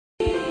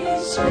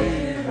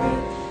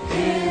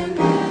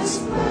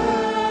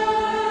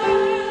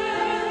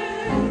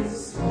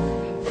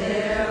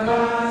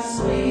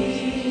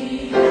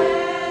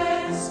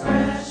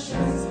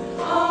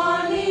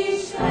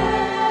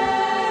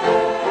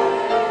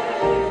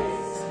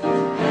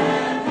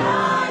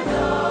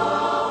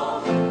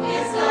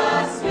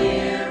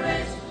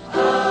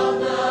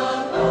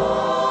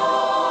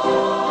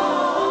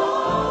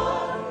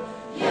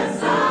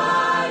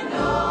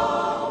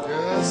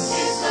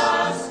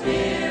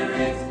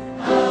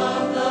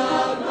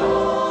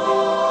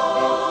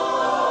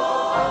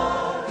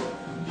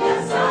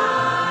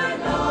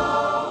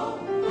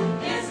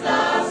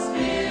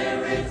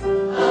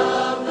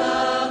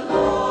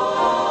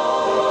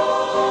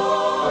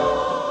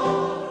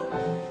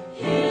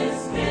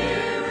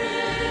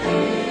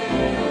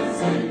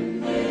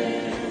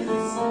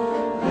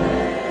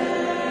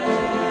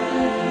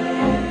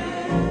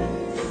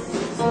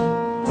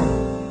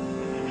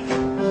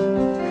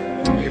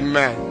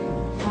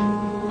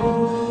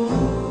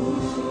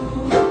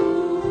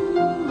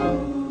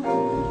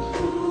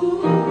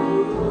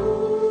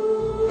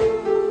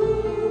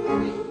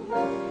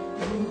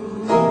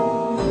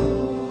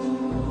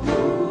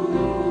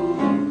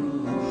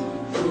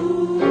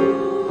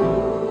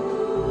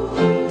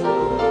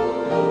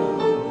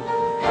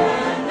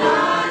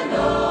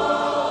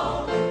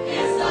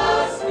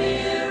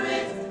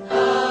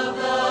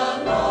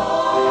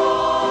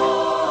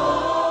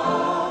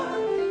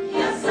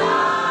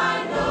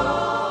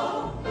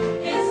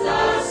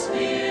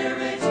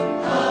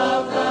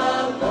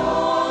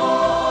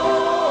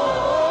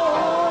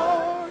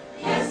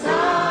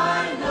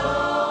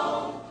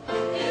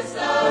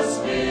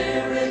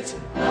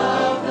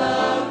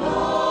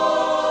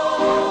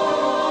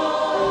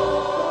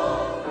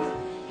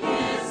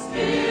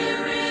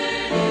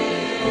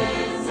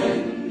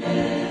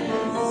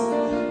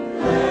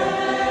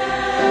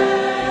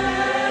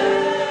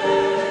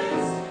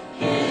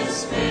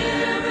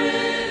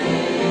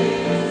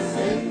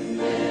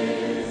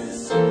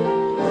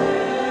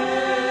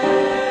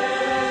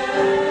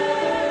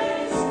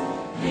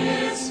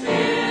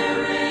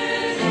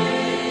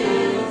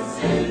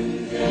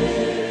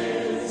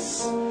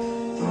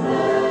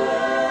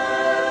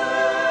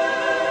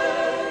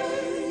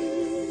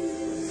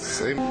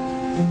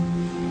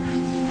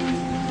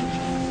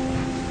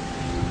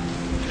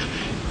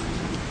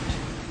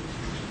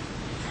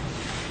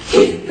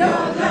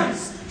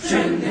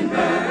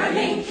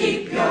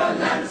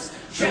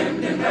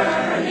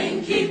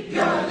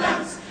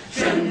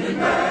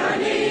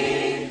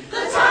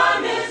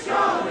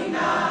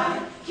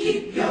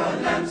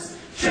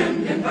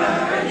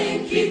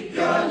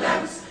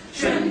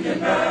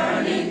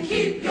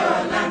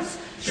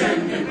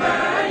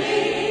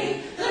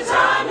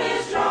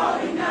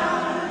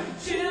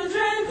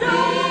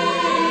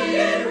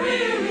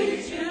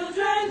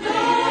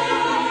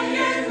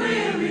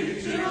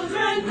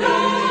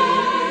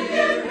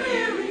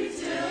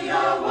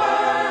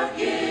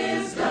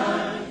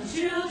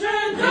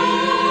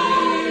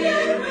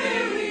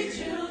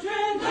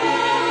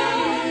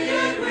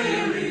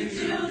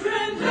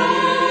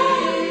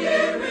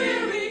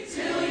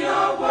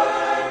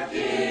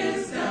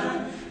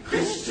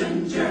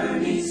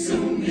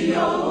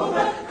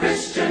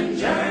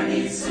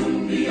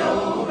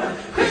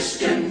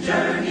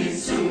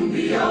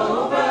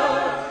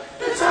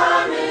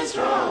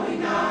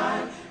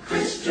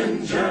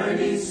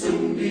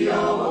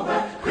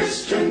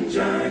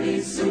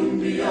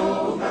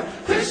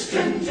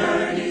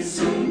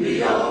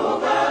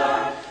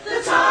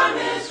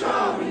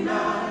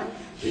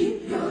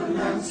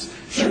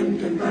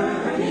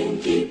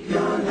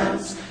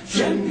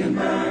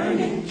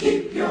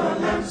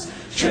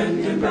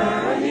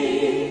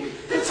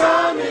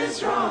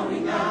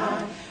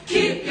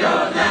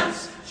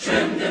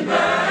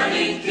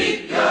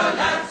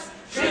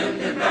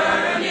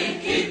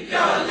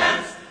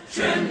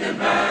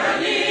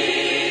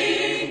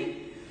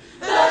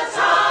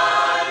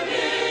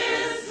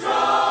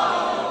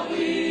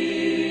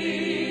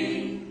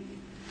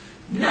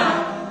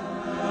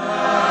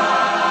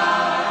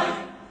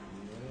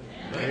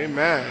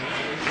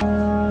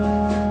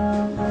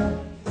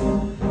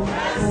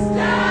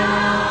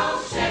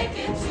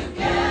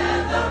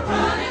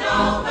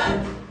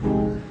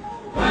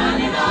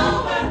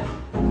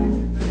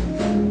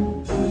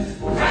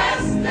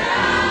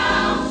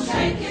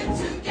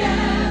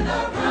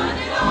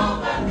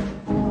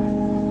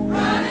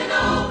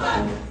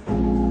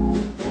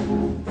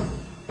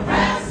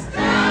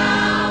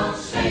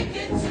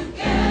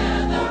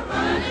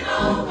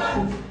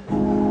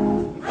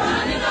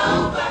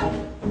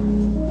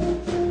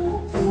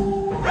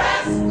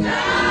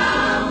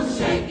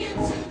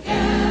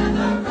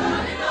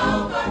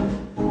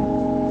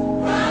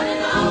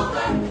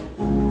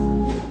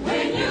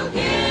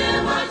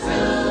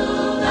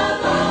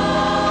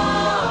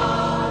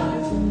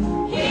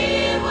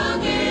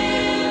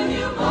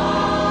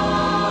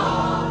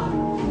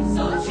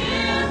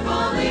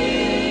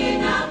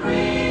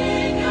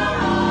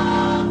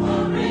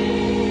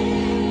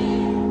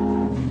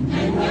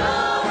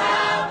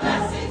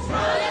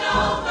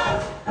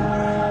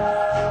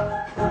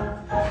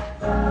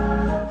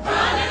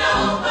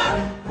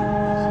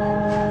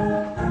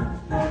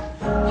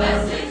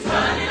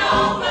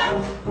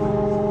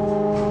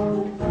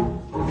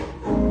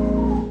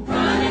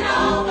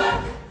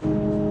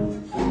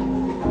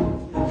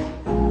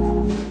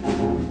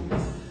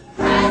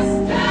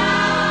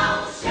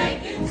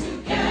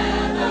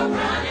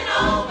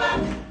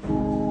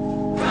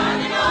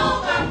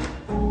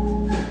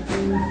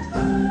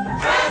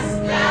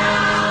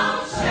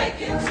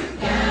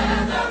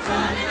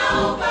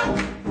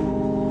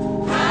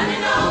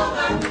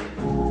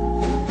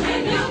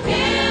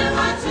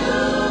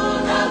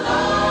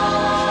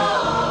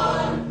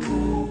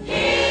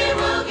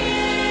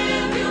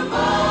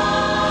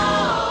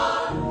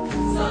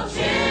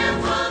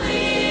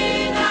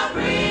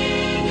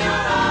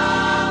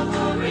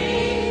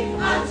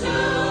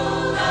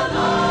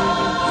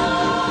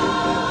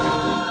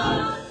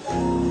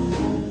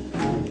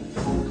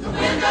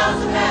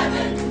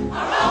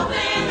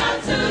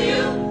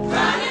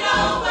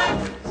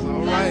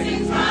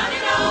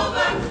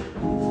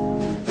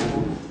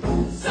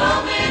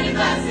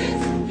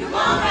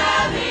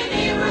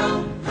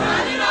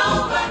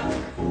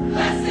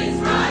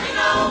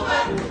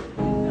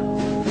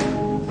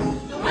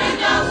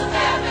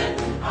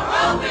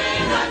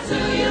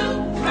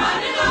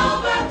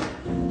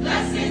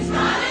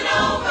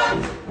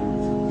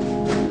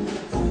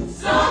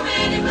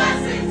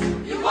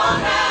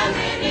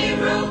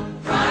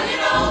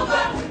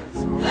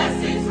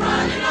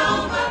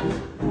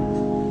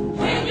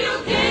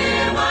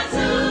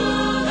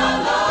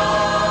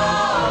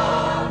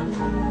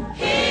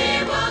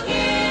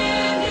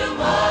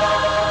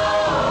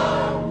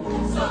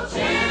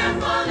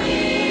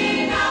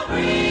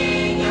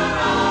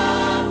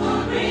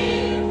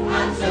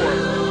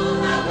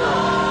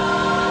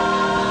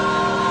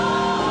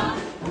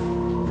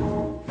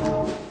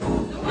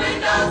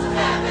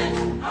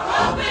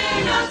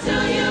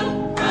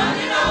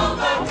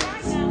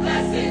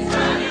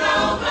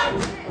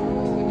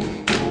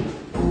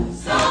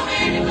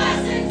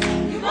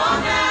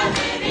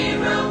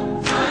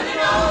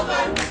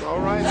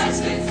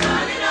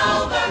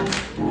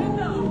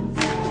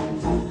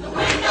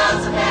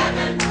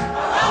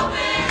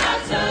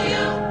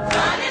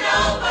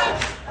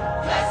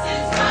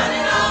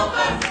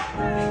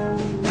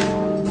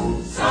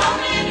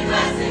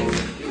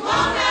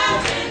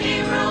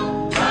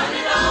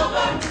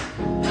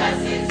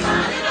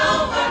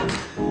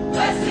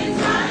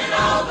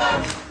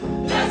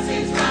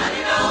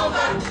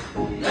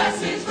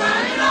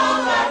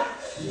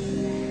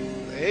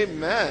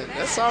Amen.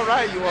 That's all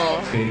right, you all.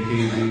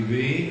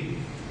 KKBB,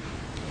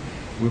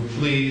 we're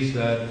pleased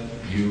that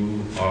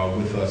you are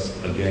with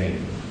us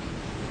again.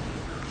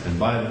 And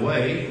by the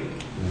way,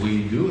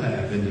 we do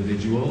have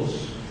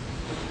individuals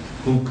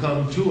who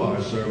come to our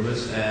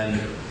service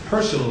and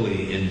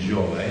personally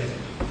enjoy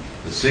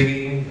the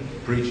singing,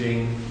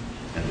 preaching,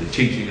 and the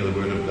teaching of the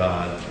Word of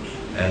God.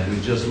 And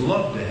we'd just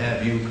love to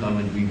have you come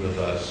and be with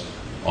us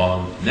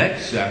on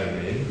next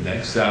Saturday,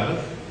 next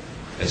Sabbath,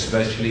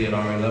 especially at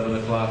our 11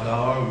 o'clock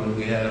hour when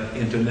we have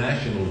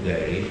International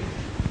Day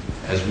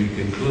as we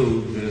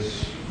conclude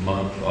this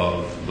month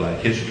of Black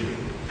History.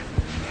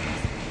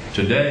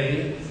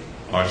 Today,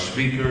 our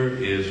speaker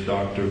is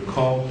Dr.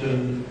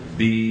 Carlton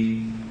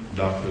P.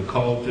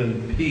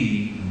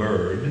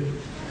 Byrd,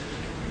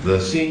 the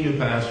senior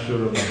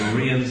pastor of the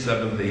Berean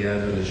Seventh-day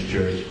Adventist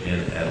Church in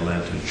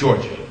Atlanta,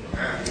 Georgia.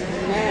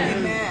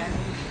 Amen.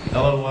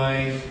 Ellen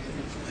White,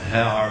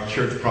 our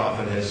church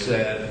prophet, has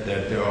said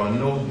that there are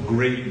no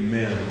great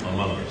men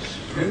among us,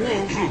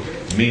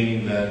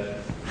 meaning that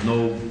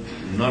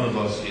none of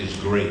us is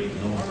great.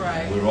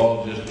 We're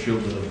all just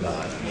children of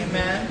God.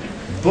 Amen.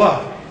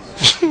 But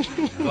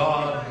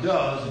God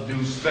does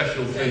do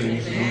special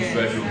things through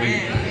special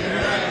people.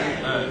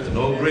 There are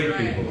no great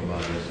people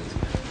among us.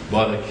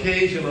 But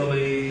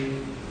occasionally,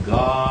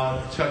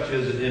 God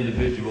touches an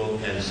individual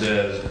and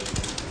says,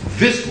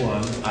 this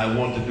one, I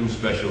want to do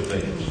special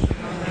things.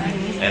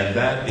 And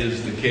that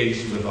is the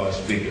case with our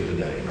speaker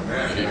today.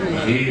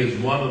 He is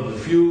one of the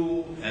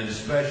few and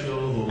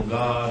special whom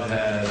God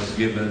has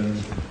given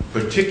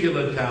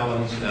particular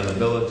talents and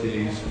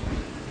abilities,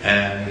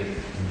 and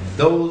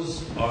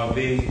those are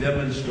being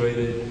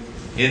demonstrated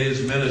in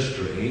his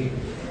ministry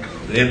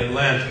in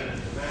Atlanta.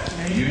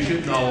 You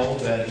should know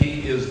that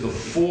he is the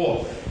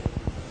fourth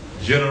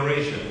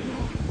generation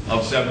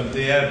of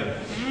Seventh-day Adventists.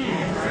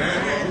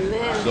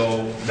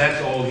 So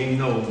that's all he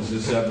knows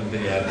is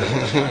Seventh-day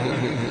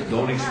Adventists.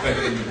 Don't expect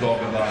him to talk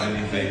about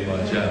anything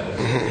much else,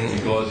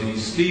 because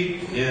he's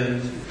steeped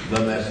in the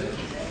message.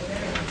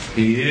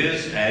 He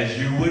is, as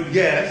you would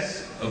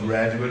guess, a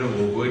graduate of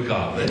Oakwood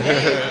College,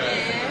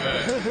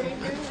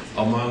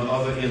 among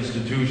other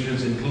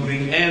institutions,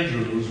 including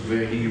Andrews,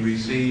 where he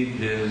received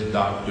his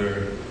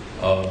Doctor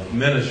of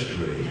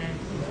Ministry.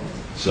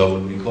 So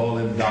when we call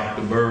him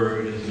Dr.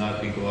 Byrd, it's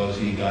not because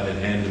he got it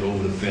handed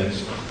over the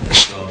fence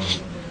from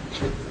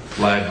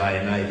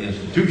fly-by-night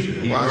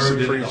institution. He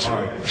earned it the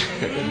hard way.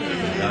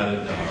 He got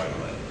it the hard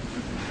way.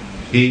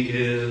 He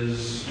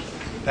is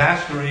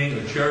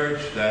pastoring a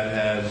church that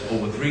has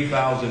over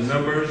 3,000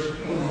 members,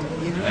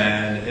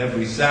 and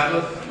every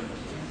Sabbath,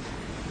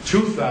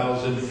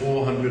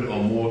 2,400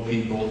 or more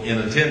people in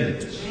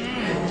attendance.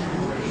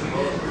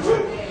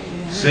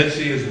 Since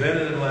he has been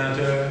in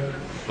Atlanta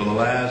for the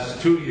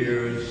last 2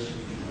 years,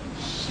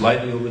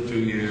 slightly over 2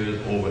 years,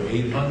 over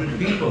 800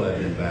 people have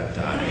been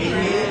baptized.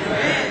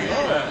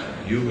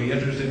 You'll be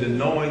interested in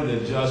knowing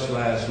that just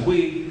last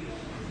week,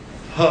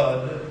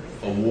 HUD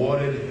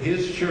awarded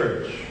his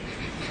church,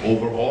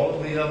 over all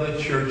of the other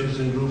churches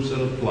and groups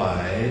that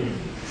applied,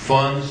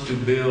 funds to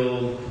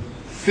build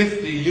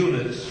 50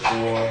 units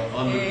for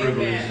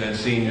underprivileged and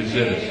senior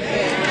citizens.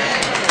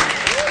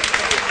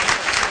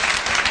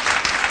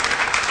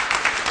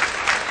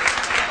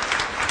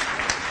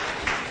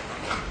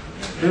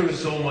 There is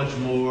so much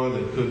more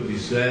that could be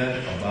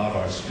said about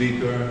our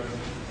speaker.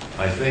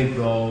 I think,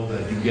 though,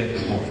 that you get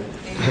the point.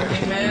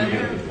 Amen. You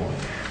get the point.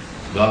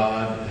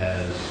 God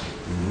has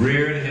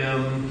reared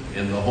him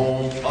in the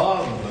home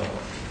of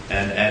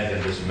an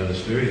Adventist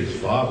minister. His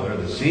father,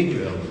 the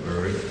senior Elder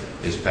Byrd,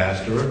 is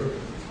pastor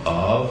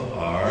of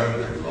our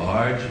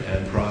large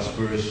and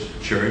prosperous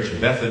church,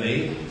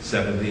 Bethany,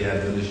 Seventh-day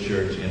Adventist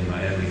Church in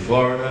Miami,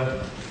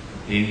 Florida.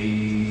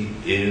 He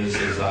is,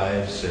 as I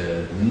have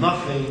said,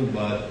 nothing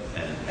but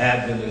an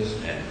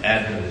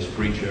Adventist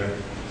preacher.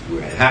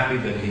 We're happy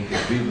that he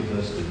could be with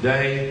us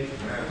today,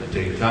 to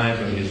take time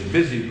from his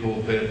busy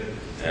pulpit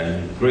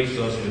and grace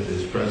us with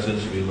his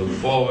presence. We look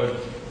forward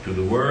to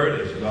the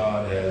word as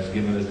God has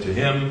given it to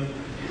him.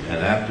 And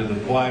after the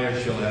choir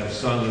shall have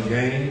sung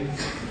again,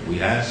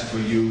 we ask for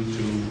you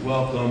to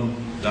welcome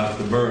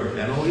Dr. Byrd.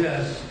 And oh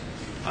yes,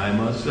 I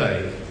must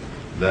say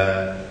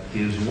that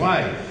his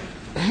wife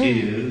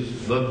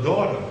is the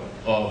daughter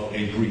of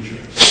a preacher.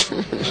 Just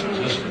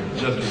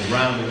to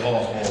round it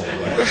off all the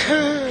way.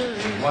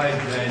 His wife,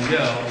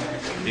 Danielle,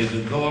 is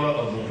the daughter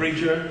of a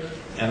preacher,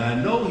 and I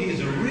know he's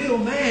a real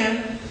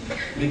man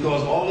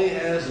because all he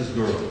has is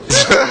girls.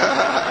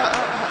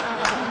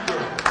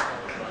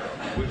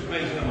 Which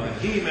makes him a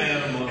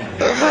he-man among them.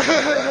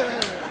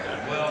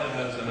 Well,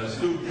 as an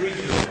astute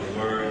preacher of the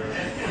word,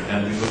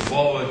 and we look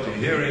forward to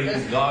hearing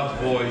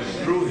God's voice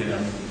through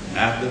him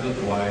after the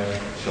choir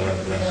shall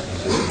have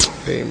blessed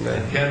us.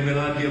 Amen. And can we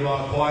not give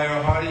our choir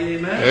a hearty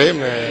amen?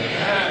 Amen.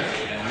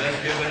 And let's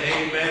give an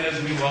amen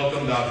as we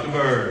welcome Dr.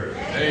 Byrd.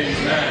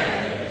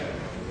 Amen.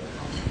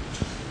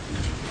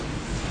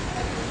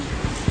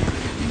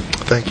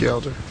 Thank you,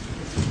 Elder.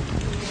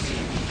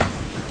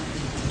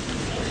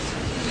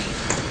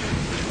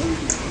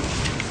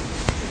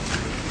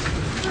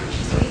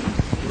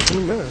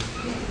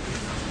 Amen.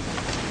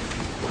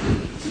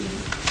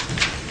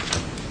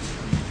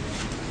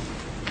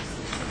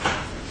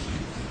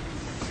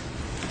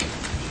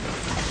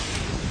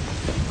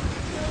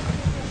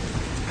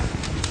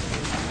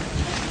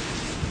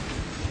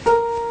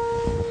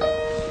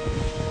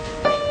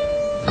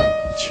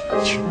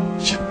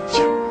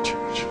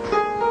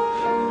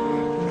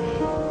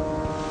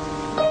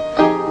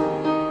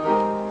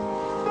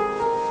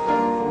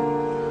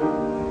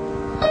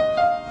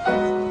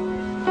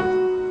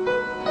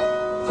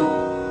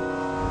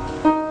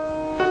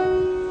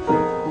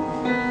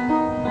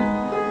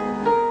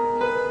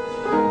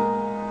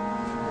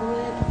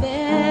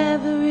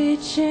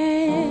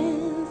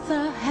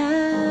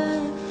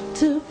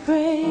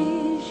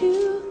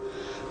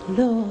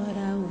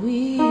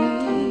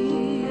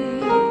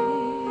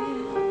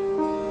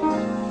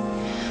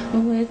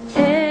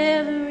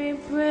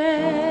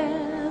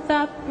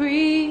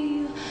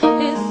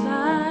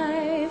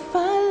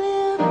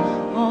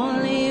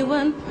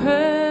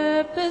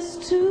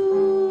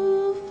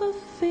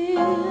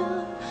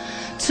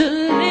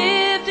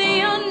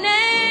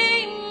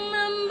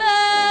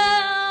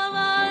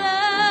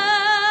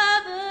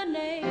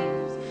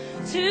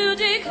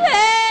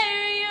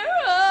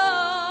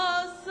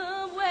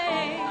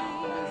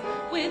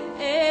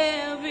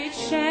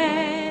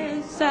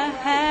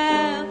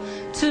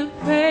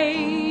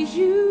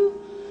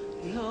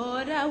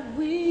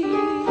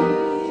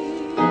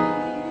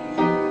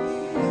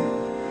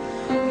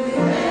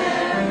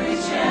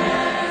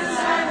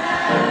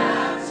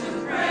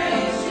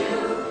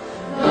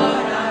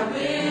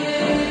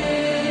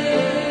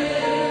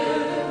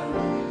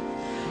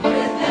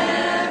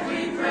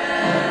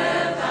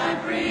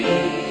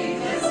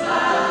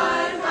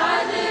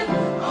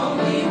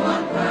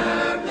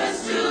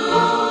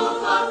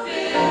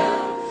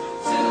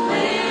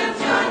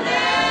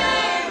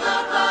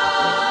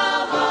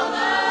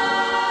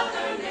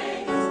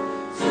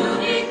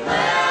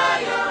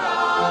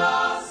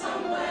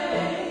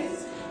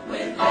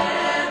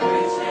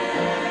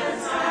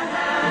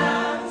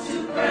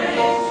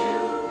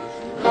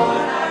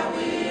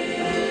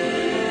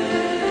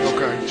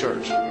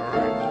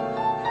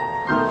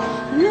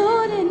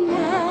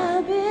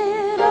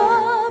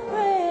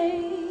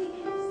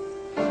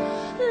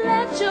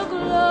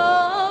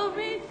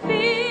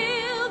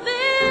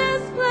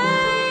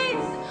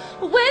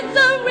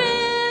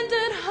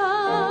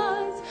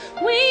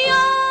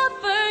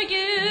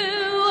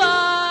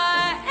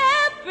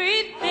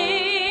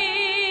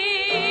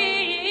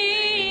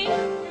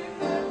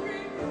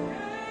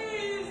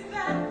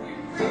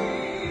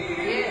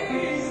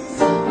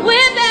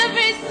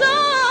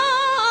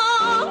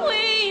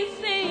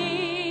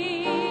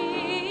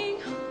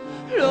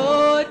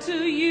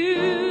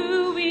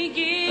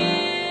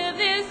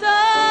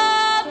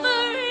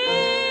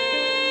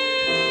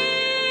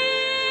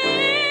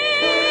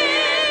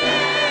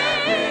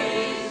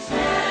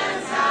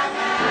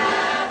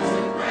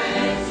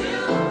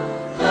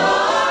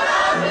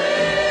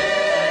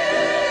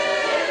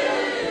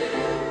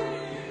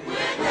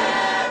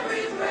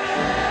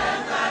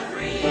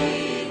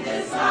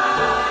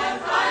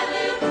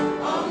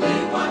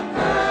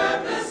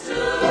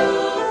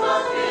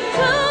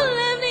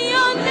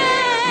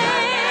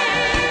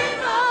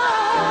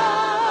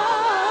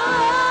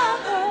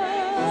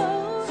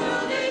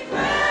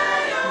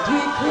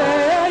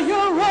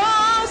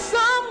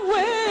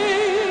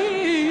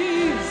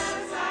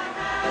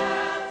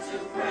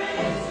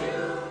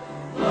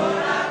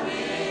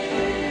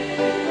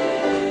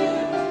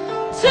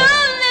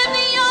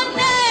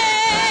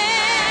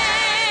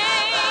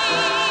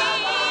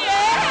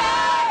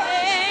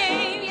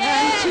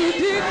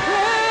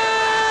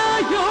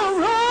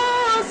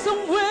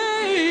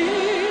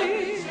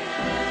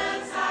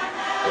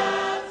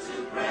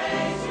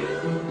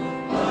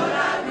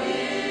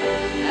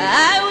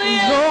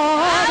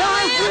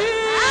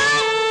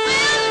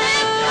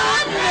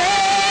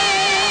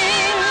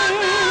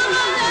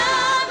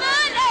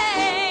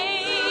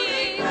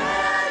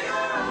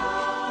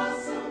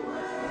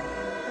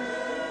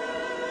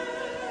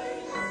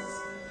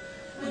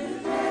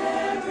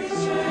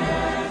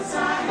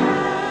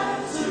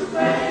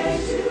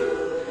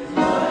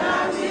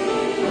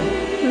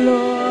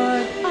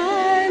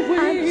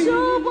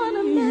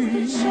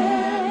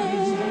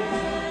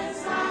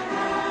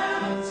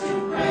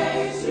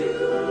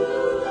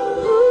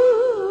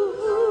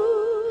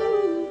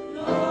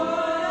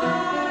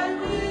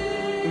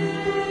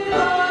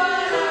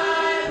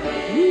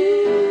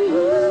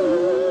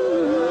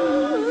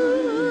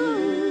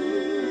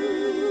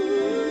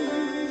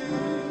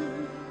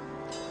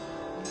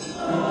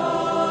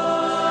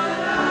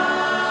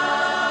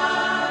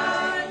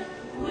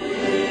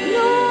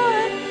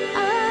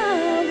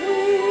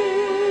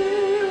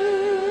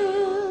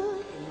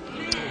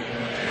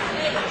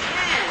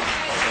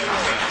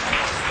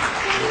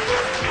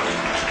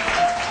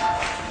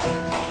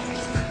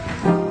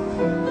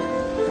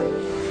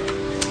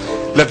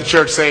 Let the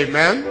church say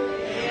amen.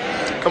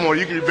 Come on,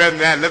 you can do better than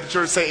that. Let the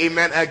church say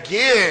amen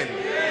again.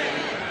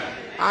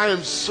 I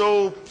am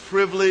so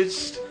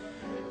privileged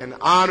and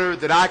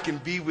honored that I can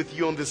be with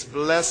you on this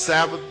blessed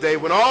Sabbath day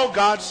when all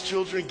God's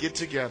children get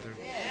together.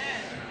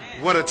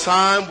 What a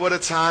time, what a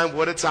time,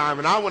 what a time.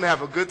 And I want to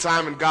have a good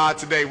time in God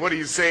today. What do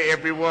you say,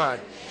 everyone?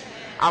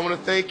 I want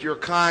to thank your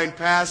kind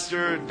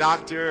pastor,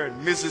 Dr.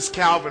 and Mrs.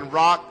 Calvin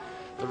Rock.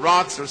 The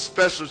Rocks are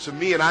special to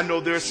me, and I know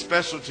they're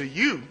special to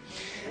you.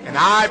 And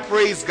I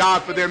praise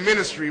God for their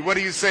ministry. What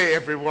do you say,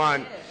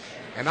 everyone?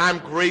 And I'm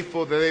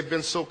grateful that they've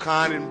been so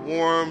kind and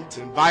warm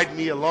to invite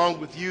me along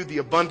with you, the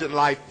Abundant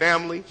Life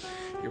family.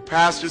 Your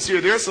pastors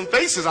here. There are some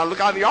faces. I look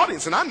out in the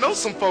audience, and I know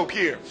some folk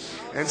here.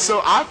 And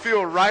so I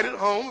feel right at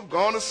home. I've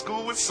gone to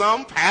school with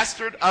some,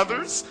 pastored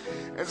others.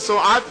 And so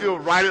I feel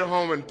right at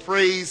home, and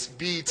praise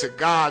be to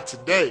God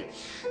today.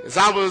 As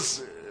I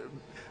was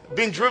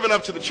being driven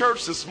up to the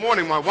church this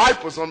morning, my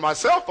wife was on my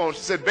cell phone. She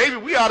said, "Baby,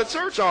 we out of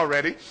church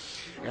already."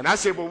 And I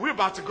said, "Well, we're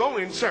about to go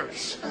in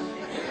church."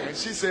 And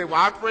she said,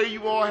 "Well, I pray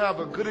you all have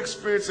a good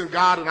experience in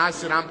God." And I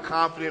said, "I'm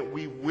confident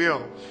we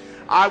will."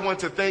 I want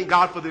to thank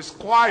God for this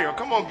choir.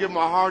 Come on, give them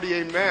a hearty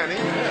amen.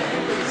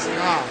 Amen. Praise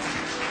God.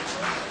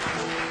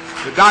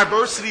 The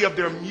diversity of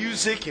their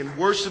music and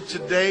worship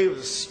today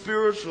was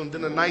spiritual and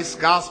then a nice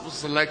gospel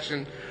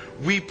selection.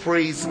 We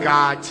praise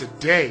God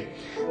today.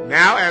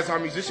 Now, as our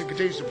musician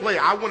continues to play,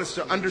 I want us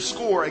to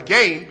underscore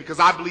again, because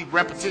I believe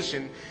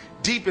repetition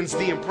deepens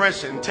the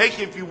impression. Take,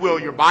 if you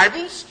will, your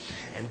Bibles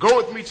and go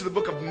with me to the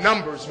book of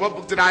Numbers. What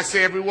book did I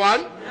say,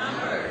 everyone?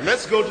 Numbers.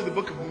 Let's go to the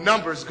book of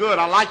Numbers. Good.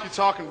 I like you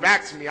talking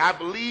back to me. I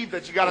believe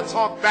that you got to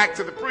talk back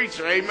to the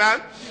preacher.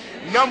 Amen.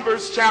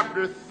 Numbers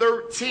chapter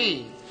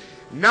 13.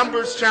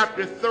 Numbers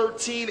chapter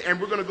 13,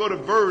 and we're going to go to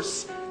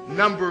verse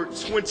number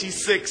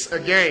 26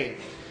 again.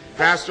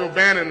 Pastor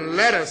O'Bannon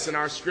led us in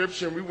our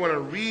scripture, and we want to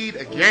read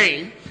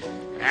again,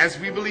 as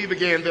we believe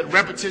again that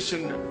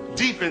repetition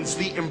deepens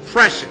the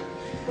impression.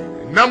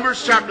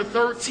 Numbers chapter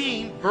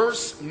 13,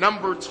 verse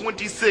number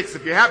 26.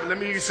 If you haven't, let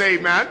me hear you say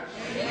amen.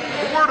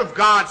 The word of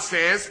God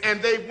says,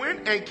 "And they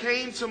went and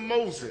came to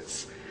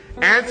Moses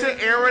and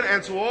to Aaron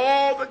and to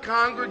all the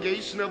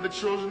congregation of the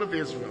children of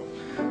Israel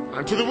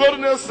unto the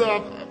wilderness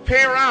of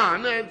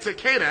Paran and to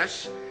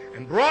Kadesh,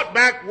 and brought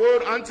back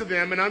word unto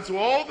them and unto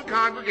all the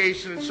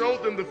congregation, and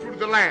showed them the fruit of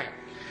the land.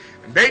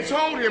 And they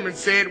told him and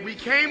said, We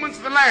came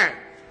unto the land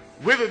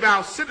whither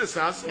thou sittest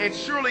us, and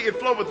surely it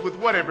floweth with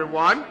what,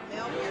 everyone?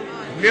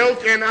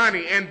 Milk and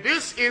honey. And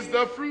this is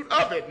the fruit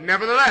of it.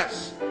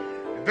 Nevertheless,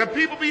 the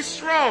people be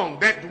strong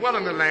that dwell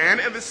in the land,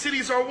 and the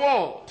cities are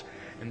walled,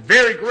 and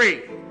very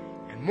great.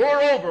 And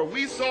moreover,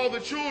 we saw the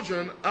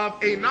children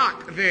of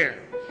Anak there.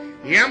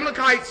 The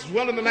Amalekites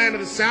dwell in the land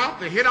of the south,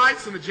 the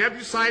Hittites and the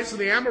Jebusites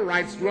and the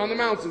Amorites dwell in the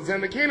mountains,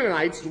 and the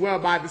Canaanites dwell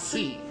by the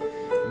sea,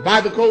 by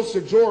the coast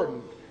of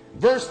Jordan.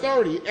 Verse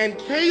 30, and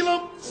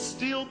Caleb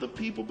stilled the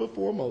people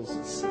before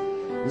Moses,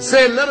 and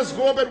said, Let us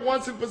go up at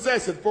once and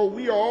possess it, for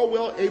we are all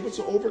well able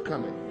to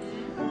overcome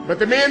it. But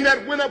the men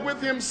that went up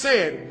with him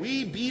said,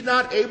 We be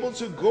not able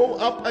to go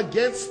up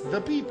against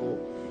the people,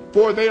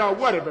 for they are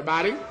what,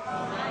 everybody?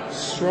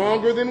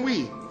 Stronger than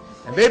we.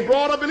 And they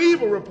brought up an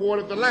evil report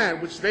of the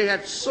land which they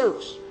had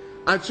searched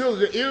unto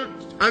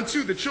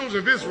the children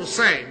of Israel,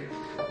 saying,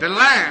 The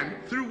land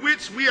through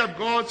which we have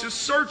gone to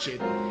search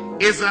it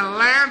is a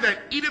land that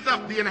eateth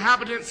up the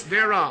inhabitants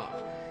thereof.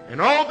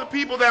 And all the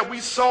people that we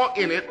saw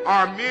in it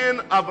are men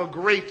of a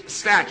great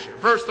stature.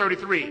 Verse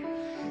 33.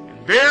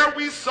 And there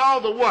we saw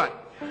the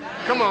what?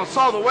 Come on,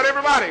 saw the what,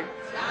 everybody?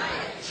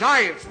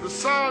 Giants, the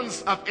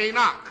sons of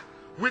Anak,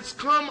 which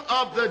come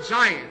of the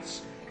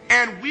giants.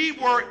 And we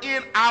were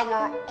in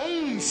our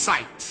own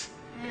sight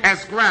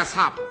as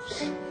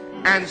grasshoppers,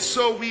 and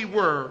so we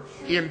were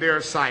in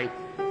their sight.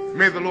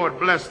 May the Lord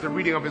bless the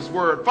reading of his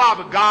word.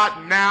 Father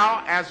God,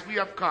 now as we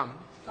have come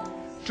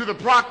to the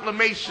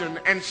proclamation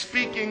and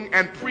speaking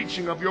and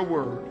preaching of your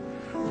word,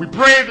 we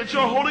pray that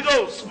your Holy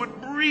Ghost would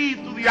breathe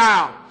through the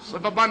hours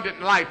of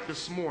abundant life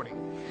this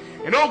morning.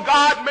 And oh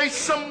God, may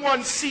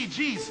someone see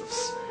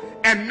Jesus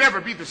and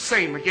never be the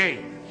same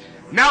again.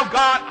 Now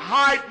God,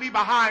 hide me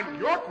behind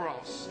your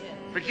cross.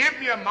 Forgive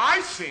me of my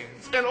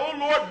sins. And, oh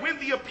Lord, when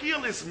the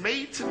appeal is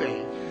made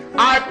today,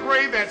 I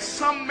pray that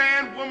some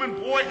man, woman,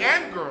 boy,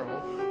 and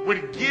girl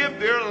would give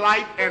their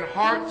life and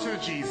heart to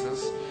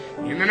Jesus.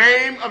 In the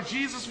name of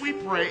Jesus we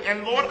pray.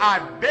 And, Lord, I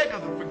beg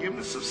of the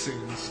forgiveness of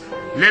sins.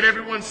 Let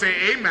everyone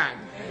say amen,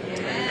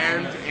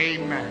 and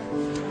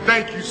amen.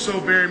 Thank you so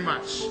very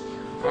much.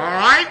 All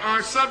right,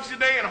 our subject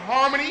today in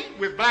harmony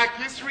with Black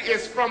history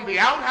is From the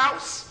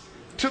Outhouse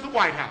to the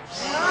White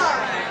House.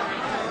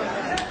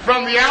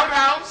 From the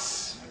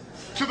outhouse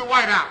to the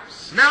White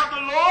House. Now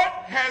the Lord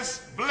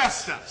has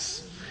blessed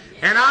us,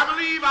 and I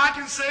believe I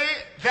can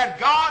say that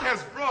God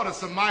has brought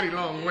us a mighty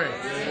long way.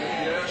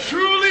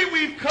 Truly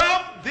we've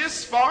come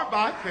this far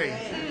by faith,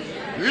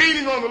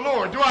 leaning on the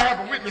Lord. Do I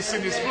have a witness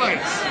in this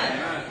place?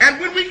 And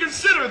when we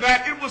consider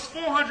that it was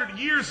 400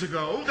 years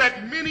ago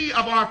that many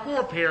of our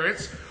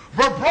foreparents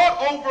were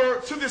brought over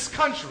to this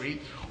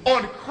country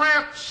on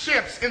cramped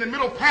ships in the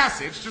Middle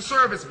Passage to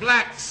serve as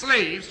black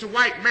slaves to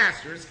white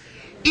masters,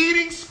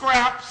 eating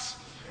scraps,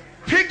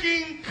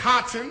 picking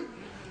cotton,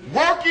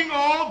 working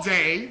all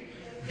day,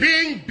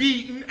 being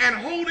beaten, and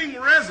holding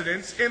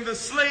residence in the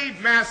slave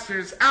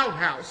master's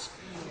outhouse,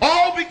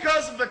 all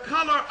because of the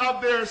color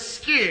of their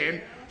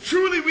skin,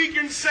 truly we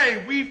can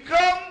say we've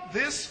come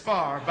this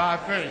far by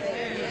faith.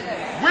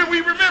 When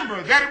we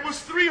remember that it was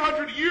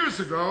 300 years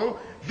ago,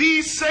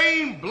 these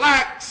same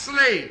black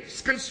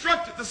slaves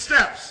constructed the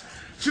steps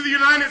to the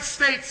United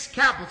States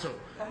Capitol.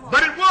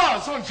 But it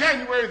was on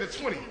January the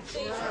 20th,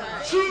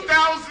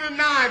 2009,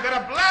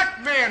 that a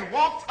black man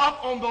walked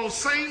up on those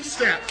same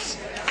steps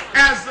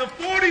as the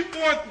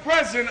 44th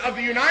President of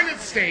the United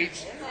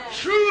States.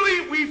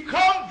 Truly, we've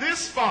come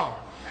this far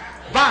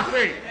by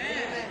faith.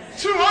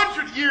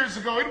 200 years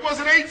ago, it was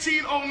in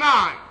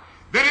 1809,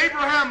 that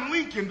Abraham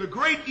Lincoln, the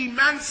great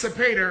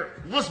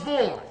emancipator, was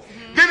born.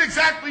 Then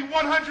exactly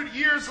 100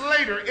 years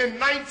later, in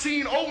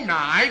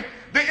 1909,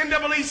 the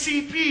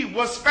NAACP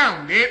was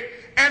founded.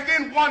 And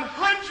then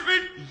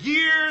 100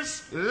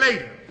 years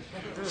later,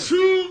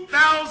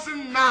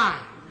 2009,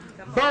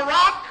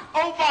 Barack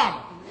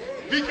Obama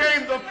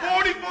became the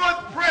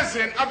 44th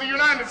President of the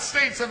United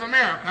States of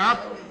America.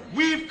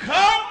 We've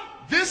come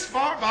this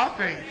far by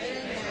faith,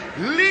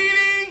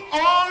 leaning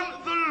on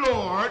the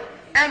Lord,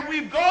 and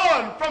we've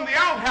gone from the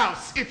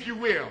outhouse, if you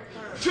will,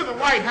 to the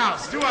White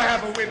House. Do I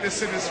have a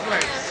witness in this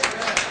place?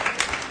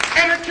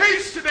 And in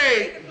case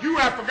today you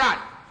have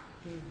forgotten,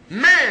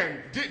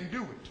 man didn't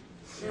do it.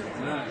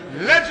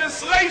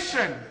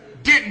 Legislation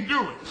didn't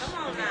do it.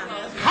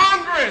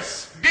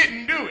 Congress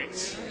didn't do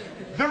it.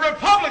 The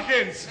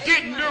Republicans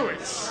didn't do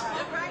it.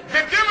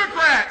 The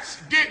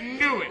Democrats didn't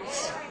do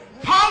it.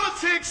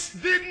 Politics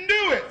didn't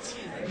do it.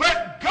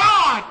 But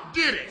God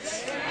did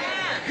it.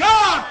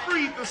 God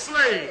freed the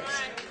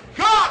slaves.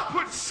 God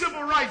put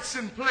civil rights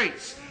in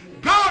place.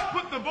 God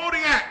put the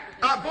Voting Rights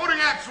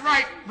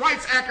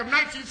Act of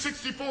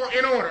 1964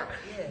 in order.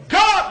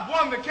 God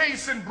won the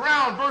case in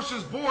Brown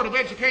versus Board of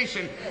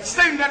Education,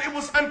 stating that it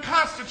was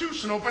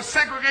unconstitutional for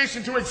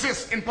segregation to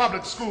exist in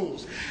public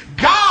schools.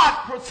 God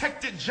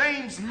protected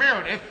James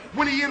Meredith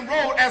when he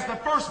enrolled as the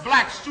first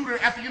black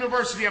student at the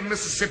University of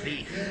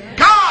Mississippi.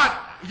 God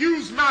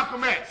used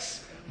Malcolm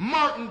X,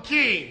 Martin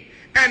King,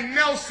 and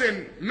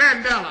Nelson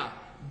Mandela.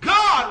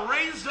 God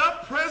raised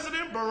up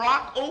President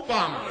Barack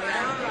Obama.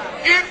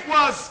 It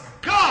was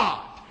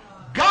God.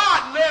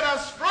 God led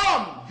us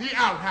from the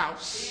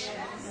outhouse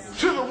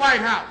to the White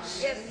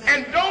House.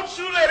 And don't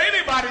you let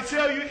anybody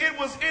tell you it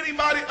was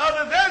anybody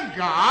other than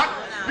God,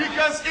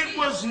 because it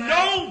was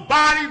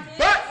nobody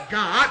but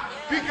God.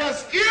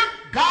 Because if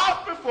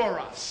God before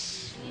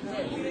us,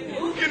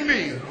 who can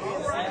be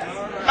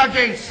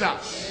against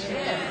us?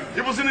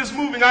 It was in this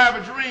moving I Have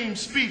a Dream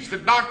speech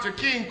that Dr.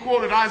 King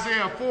quoted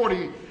Isaiah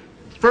 40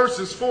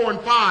 verses 4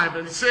 and 5,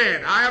 and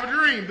said, I have a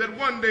dream that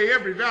one day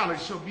every valley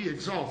shall be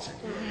exalted,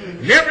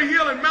 and every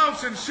hill and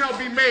mountain shall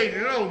be made,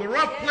 and the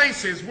rough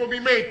places will be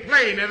made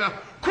plain, and the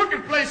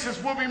crooked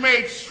places will be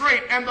made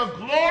straight, and the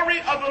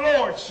glory of the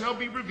Lord shall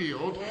be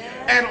revealed,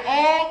 and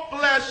all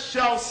flesh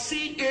shall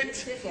see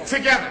it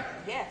together.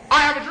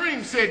 I have a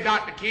dream, said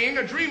Dr. King,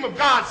 a dream of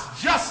God's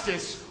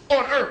justice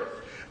on earth,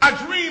 a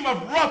dream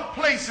of rough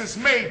places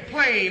made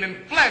plain and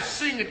flesh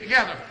seeing it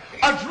together.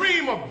 A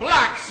dream of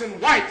blacks and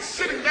whites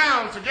sitting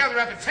down together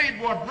at the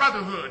table of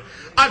brotherhood.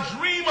 A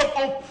dream of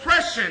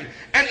oppression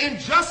and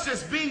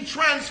injustice being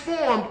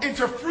transformed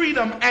into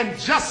freedom and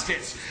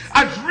justice.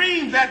 A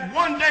dream that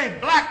one day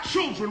black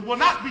children will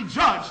not be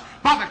judged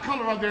by the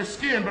color of their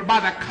skin, but by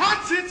the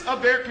content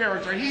of their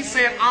character. He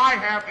said, I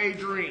have a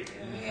dream.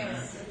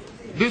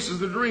 This is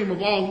the dream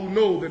of all who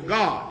know that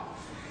God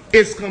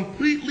is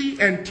completely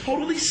and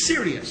totally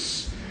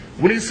serious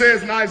when he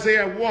says in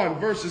Isaiah 1,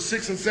 verses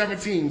 6 and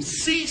 17,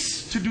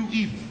 cease to do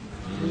evil,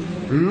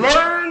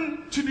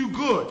 learn to do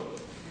good,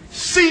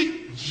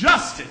 seek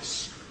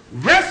justice,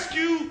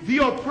 rescue the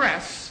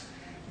oppressed,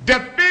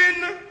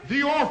 defend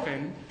the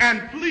orphan,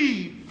 and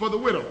plead for the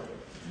widow.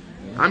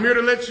 I'm here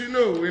to let you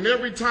know, in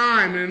every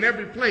time and in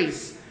every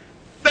place,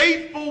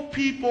 faithful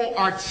people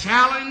are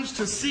challenged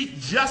to seek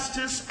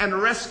justice and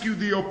rescue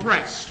the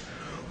oppressed.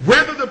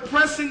 Whether the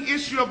pressing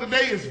issue of the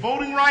day is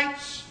voting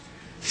rights,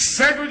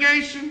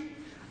 segregation,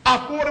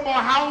 affordable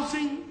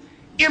housing,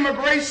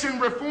 immigration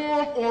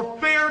reform, or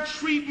fair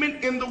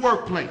treatment in the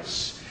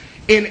workplace.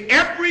 In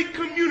every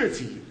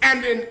community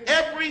and in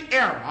every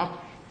era,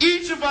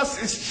 each of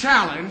us is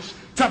challenged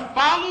to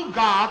follow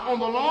God on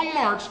the long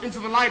march into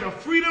the light of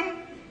freedom,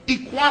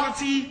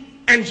 equality,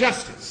 and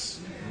justice.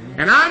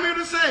 And I'm here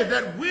to say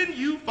that when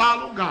you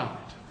follow God,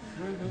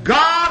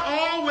 God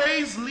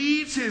always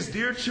leads his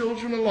dear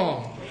children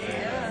along.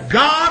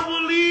 God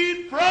will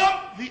lead from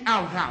the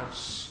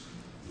outhouse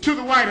to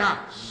the White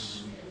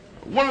House.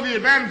 One of the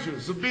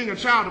advantages of being a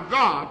child of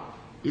God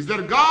is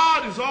that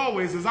God is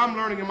always, as I'm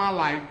learning in my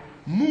life,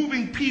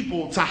 moving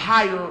people to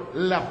higher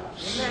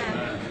levels.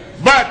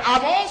 But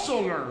I've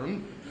also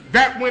learned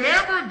that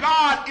whenever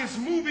God is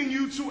moving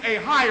you to a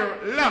higher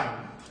level,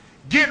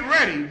 get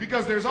ready,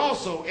 because there's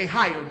also a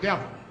higher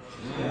devil.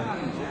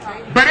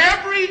 But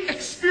every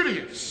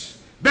experience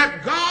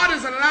that God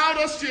has allowed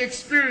us to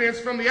experience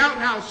from the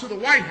outhouse to the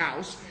White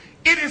House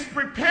it is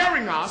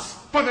preparing us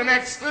for the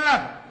next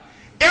level.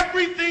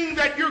 Everything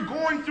that you're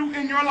going through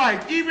in your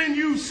life, even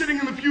you sitting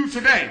in the pew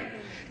today,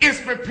 is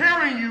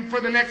preparing you for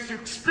the next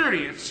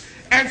experience.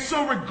 And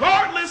so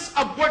regardless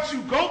of what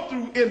you go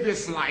through in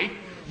this life,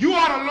 you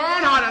ought to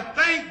learn how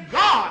to thank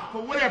God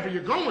for whatever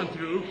you're going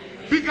through,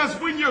 because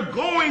when you're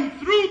going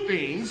through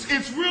things,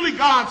 it's really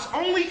God's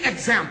only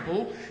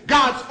example,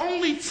 God's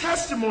only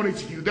testimony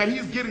to you that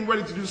he's getting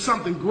ready to do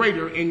something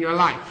greater in your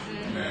life.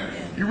 Amen.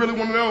 You really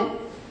want to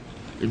know?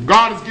 If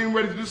God is getting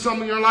ready to do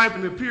something in your life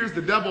and it appears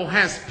the devil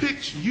has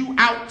picked you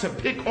out to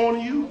pick on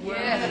you,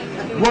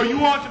 well,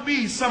 you ought to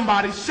be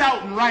somebody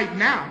shouting right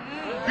now,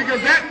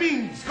 because that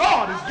means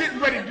God is getting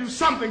ready to do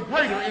something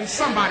greater in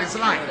somebody's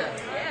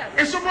life.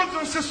 And so, brothers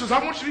and sisters,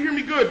 I want you to hear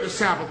me good this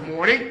Sabbath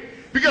morning,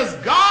 because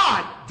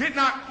God did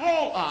not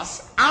call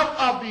us out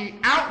of the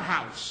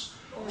outhouse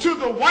to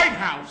the White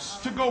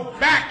House to go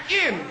back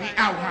in the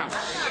outhouse.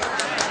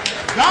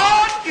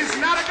 God is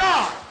not a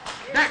God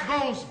that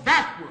goes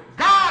backward.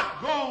 God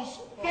goes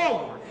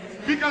forward,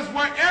 because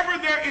wherever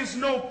there is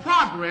no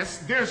progress,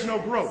 there's no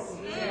growth.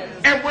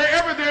 And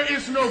wherever there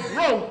is no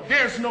growth,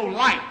 there's no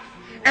life.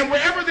 And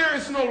wherever there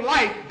is no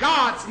life,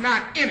 God's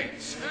not in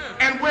it.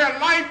 And where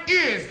life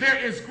is,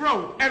 there is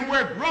growth. And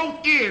where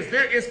growth is,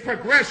 there is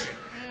progression.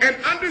 And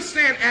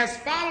understand, as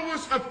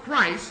followers of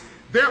Christ,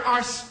 there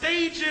are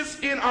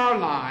stages in our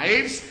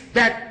lives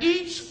that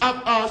each of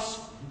us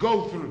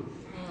go through.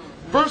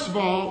 First of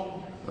all,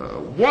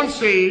 one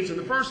stage, and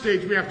the first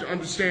stage we have to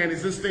understand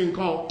is this thing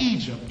called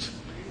Egypt.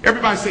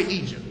 Everybody say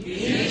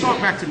Egypt. Talk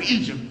back to me,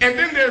 Egypt. And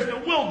then there's the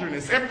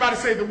wilderness. Everybody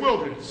say the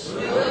wilderness.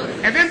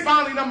 And then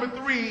finally, number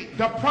 3,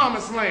 the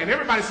promised land.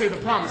 Everybody say the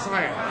promised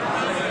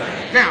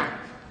land. Now,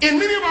 in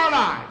many of our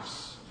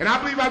lives, and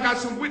I believe I've got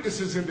some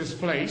witnesses in this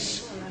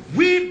place,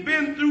 we've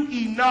been through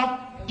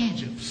enough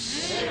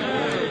Egypts.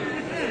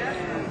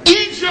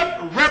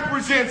 Egypt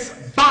represents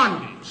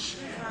bondage.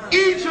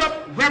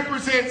 Egypt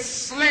represents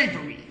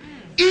slavery.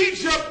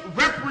 Egypt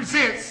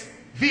represents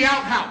the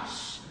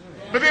outhouse.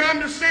 But then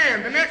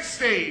understand, the next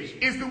stage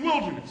is the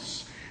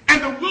wilderness.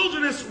 And the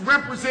wilderness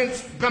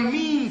represents the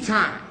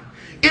meantime.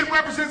 It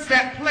represents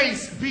that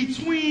place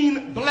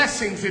between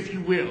blessings, if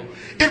you will.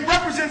 It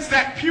represents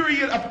that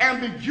period of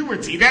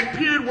ambiguity, that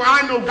period where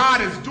I know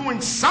God is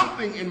doing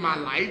something in my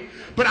life,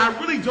 but I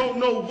really don't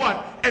know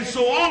what. And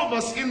so all of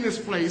us in this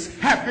place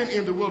have been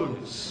in the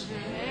wilderness.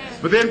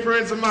 But then,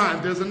 friends of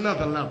mine, there's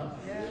another level.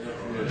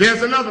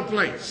 There's another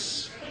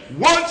place.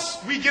 Once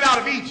we get out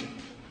of Egypt,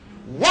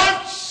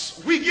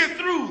 once we get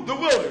through the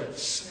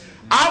wilderness,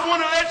 I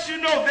want to let you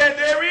know that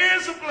there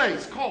is a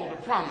place called the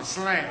promised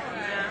land.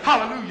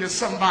 Hallelujah,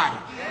 somebody.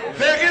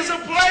 There is a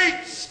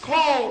place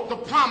called the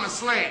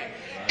promised land.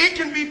 It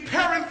can be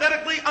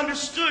parenthetically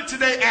understood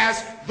today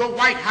as the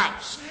White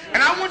House.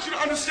 And I want you to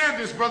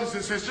understand this, brothers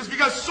and sisters,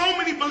 because so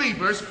many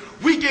believers,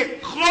 we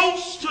get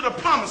close to the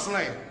promised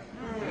land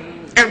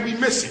and we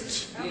miss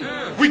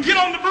it. We get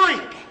on the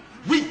brink.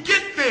 We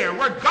get there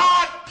where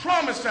God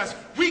promised us.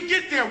 We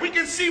get there. We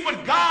can see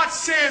what God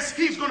says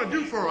he's going to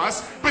do for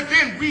us, but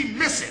then we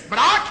miss it. But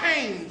I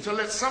came to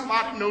let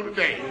somebody know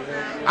today.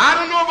 I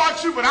don't know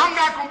about you, but I'm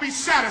not going to be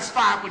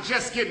satisfied with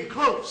just getting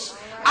close.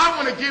 I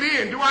want to get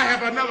in. Do I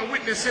have another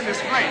witness in this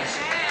place?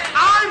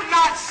 I'm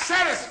not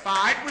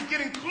satisfied with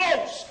getting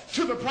close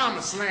to the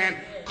promised land,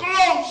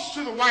 close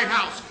to the White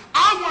House.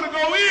 I want to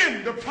go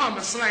in the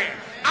promised land.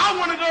 I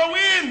want to go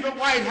in the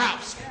White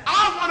House.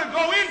 I want to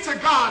go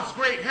into God's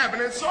great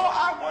heaven. And so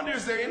I wonder,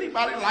 is there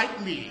anybody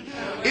like me?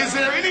 Is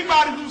there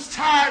anybody who's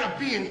tired of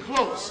being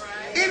close?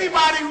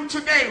 Anybody who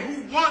today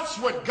who wants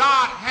what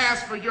God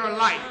has for your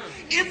life?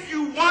 If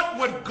you want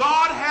what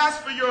God has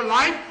for your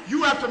life,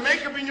 you have to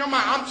make up in your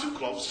mind, I'm too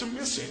close to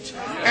miss it.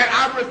 And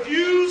I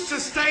refuse to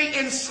stay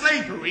in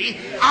slavery.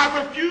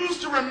 I refuse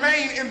to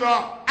remain in the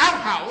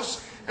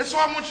outhouse. And so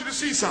I want you to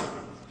see something.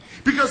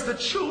 Because the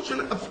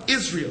children of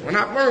Israel, and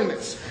I've learned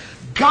this,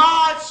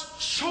 God's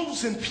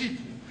chosen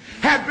people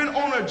had been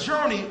on a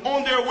journey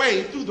on their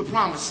way through the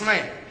promised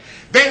land.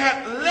 They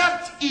had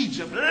left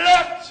Egypt,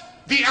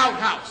 left the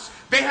outhouse.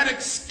 They had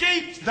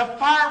escaped the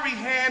fiery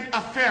hand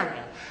of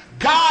Pharaoh.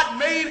 God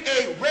made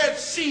a Red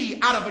Sea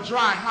out of a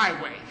dry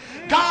highway.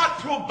 God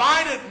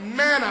provided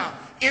manna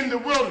in the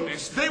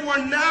wilderness. They were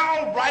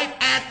now right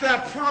at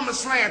the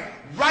promised land,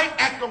 right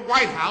at the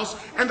White House.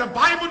 And the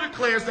Bible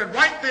declares that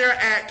right there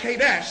at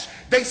Kadesh,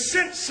 they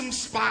sent some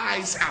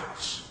spies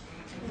out.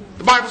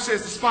 The Bible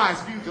says the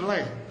spies viewed the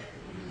land.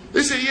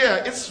 They said,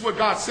 yeah, it's what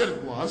God said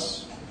it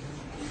was.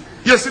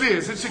 Yes, it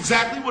is. It's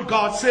exactly what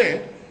God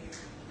said.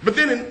 But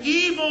then an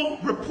evil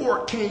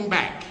report came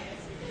back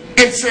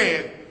and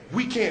said,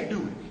 we can't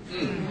do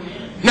it.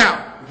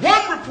 Now,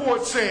 one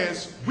report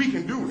says we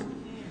can do it.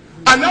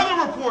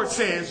 Another report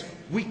says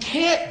we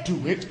can't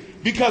do it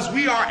because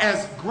we are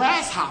as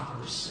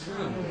grasshoppers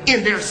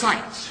in their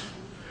sight.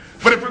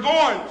 But if we're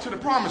going to the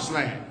promised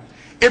land,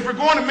 if we're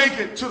going to make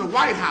it to the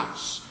White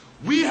House,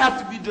 we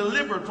have to be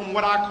delivered from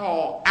what I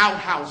call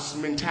outhouse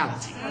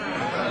mentality.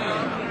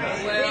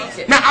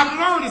 Now, I've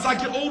learned as I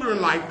get older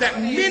in life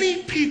that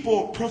many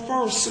people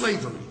prefer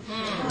slavery.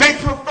 They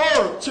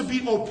prefer to be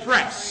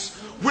oppressed.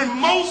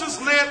 When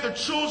Moses led the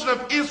children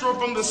of Israel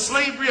from the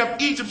slavery of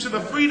Egypt to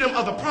the freedom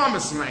of the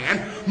promised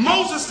land,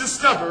 Moses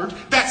discovered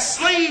that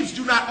slaves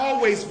do not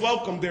always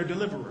welcome their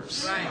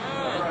deliverers.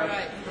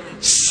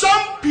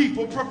 Some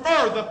people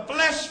prefer the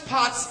flesh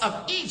pots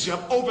of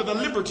Egypt over the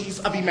liberties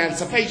of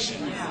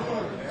emancipation.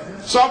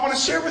 So I want to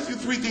share with you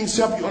 3 things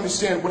to help you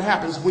understand what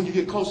happens when you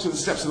get close to the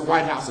steps of the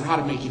White House and how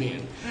to make it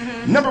in.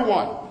 Number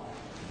 1,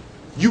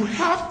 you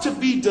have to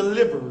be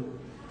delivered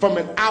from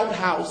an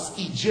outhouse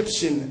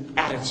Egyptian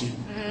attitude.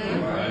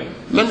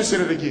 Let me say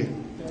that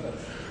again.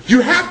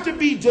 You have to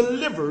be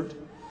delivered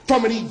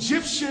from an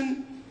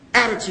Egyptian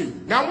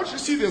attitude. Now I want you to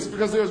see this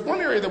because there's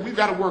one area that we've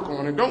got to work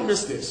on, and don't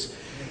miss this.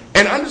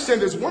 And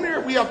understand there's one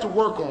area we have to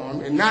work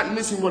on and not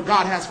missing what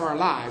God has for our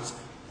lives.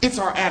 It's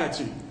our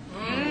attitude.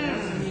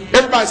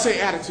 Everybody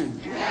say attitude.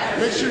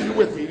 Make sure you're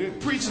with me. They're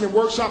preaching and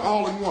workshop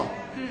all in one.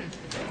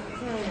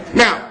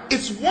 Now,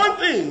 it's one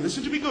thing,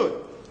 listen to me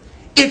good.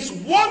 It's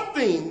one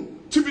thing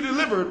to be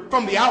delivered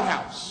from the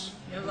outhouse.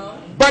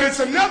 But it's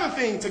another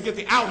thing to get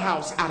the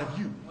outhouse out of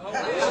you.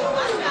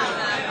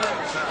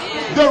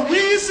 The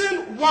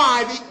reason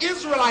why the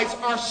Israelites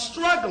are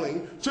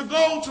struggling to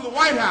go to the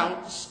White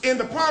House in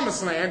the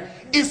Promised Land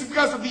is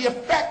because of the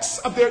effects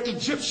of their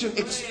Egyptian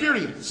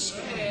experience.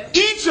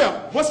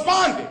 Egypt was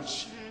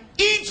bondage.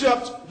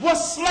 Egypt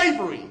was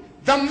slavery.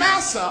 The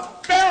massa,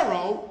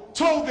 Pharaoh,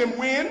 told them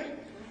when.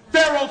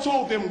 Pharaoh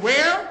told them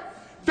where.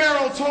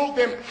 Pharaoh told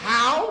them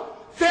how.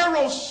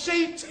 Pharaoh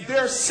shaped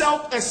their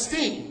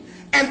self-esteem.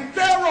 And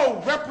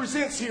Pharaoh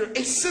represents here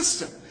a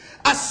system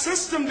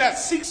that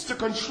seeks to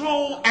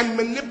control and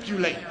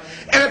manipulate.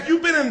 And if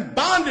you've been in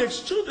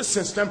bondage to the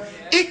system,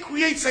 it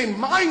creates a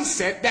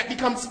mindset that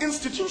becomes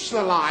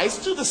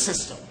institutionalized to the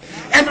system.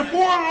 And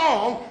before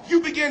long, you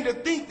begin to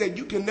think that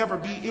you can never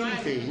be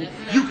anything,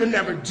 you can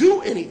never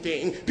do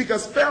anything,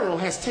 because Pharaoh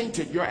has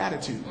tainted your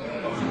attitude.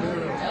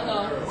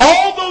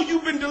 Although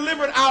you've been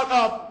delivered out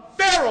of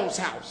Pharaoh's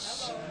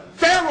house,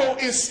 Pharaoh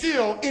is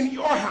still in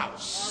your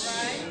house.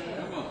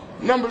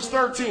 Numbers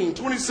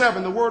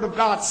 13:27, the word of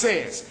God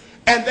says,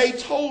 and they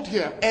told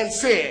him and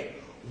said,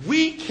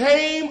 we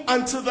came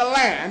unto the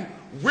land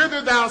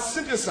whither thou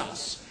sentest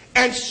us,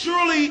 and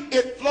surely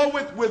it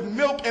floweth with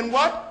milk and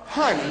what?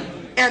 Honey,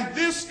 and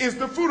this is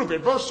the fruit of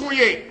it. Verse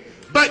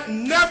 28, but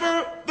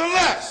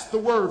nevertheless, the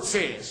word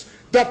says,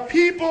 the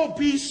people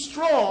be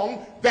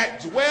strong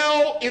that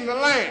dwell in the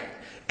land,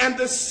 and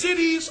the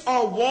cities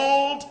are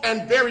walled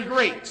and very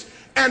great.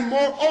 And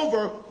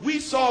moreover, we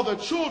saw the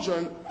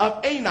children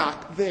of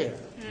Anak there.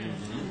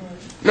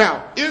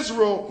 Now,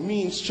 Israel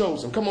means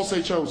chosen. Come on,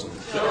 say chosen.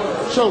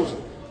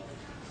 Chosen.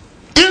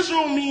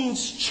 Israel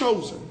means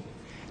chosen.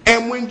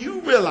 And when you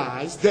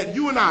realize that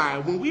you and I,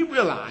 when we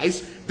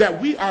realize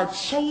that we are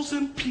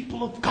chosen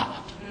people of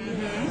God,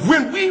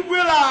 when we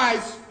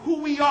realize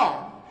who we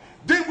are,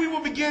 then we will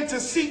begin to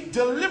seek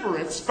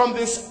deliverance from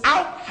this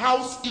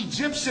outhouse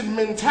Egyptian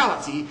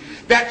mentality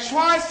that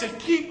tries to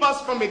keep us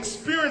from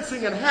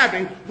experiencing and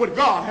having what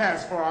God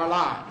has for our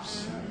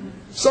lives.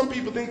 Some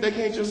people think they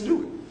can't just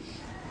do it.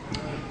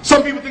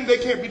 Some people think they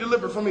can't be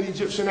delivered from an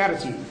Egyptian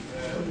attitude.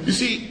 You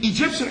see,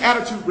 Egyptian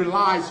attitude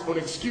relies on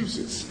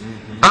excuses.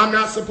 I'm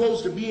not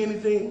supposed to be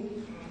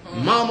anything.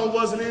 Mama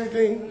wasn't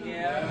anything.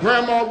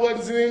 Grandma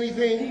wasn't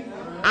anything.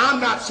 I'm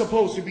not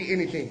supposed to be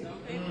anything.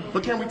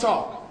 But can we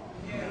talk?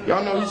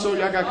 Y'all know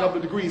y'all got a couple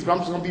of degrees, but I'm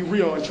just going to be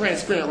real and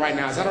transparent right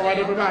now. Is that all right,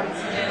 everybody?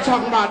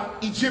 Talking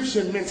about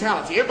Egyptian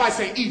mentality. Everybody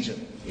say Egypt.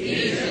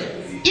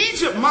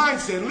 Egypt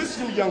mindset,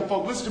 listen to me, young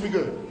folk, listen to me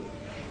good.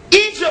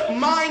 Egypt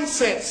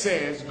mindset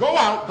says, go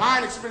out, buy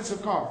an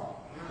expensive car.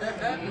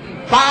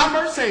 Buy a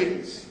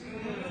Mercedes,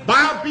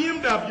 buy a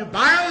BMW,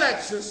 buy a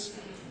Lexus,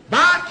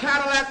 buy a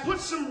Cadillac, put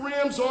some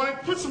rims on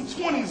it, put some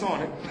 20s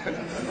on it,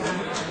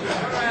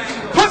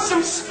 put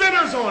some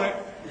spinners on it,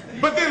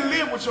 but then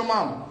live with your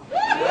mama.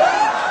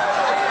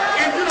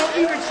 And you don't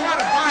even try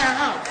to buy a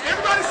house.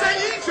 Everybody say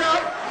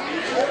Egypt.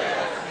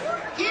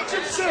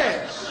 Egypt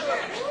says,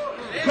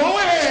 go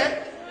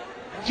ahead,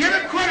 get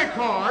a credit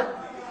card,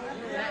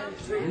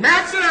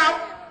 max it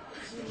out,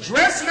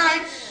 dress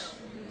nice,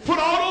 put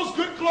all those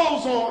good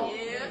clothes on.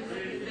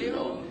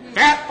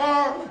 Fat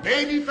Farm,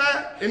 Baby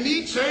Fat,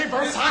 Aniche,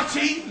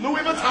 Versace,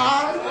 Louis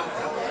Vuitton,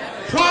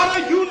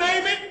 Prada, you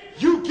name it,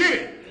 you get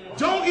it.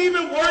 Don't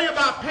even worry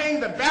about paying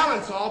the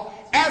balance off.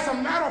 As a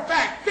matter of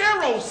fact,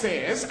 Pharaoh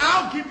says,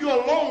 I'll give you a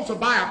loan to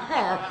buy a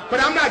car, but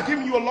I'm not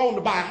giving you a loan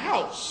to buy a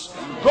house.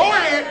 Go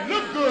ahead,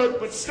 look good,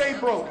 but stay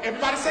broke.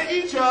 Everybody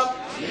say Egypt.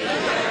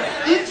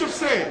 Egypt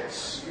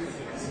says,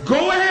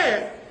 go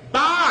ahead,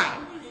 buy.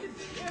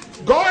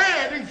 Go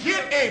ahead and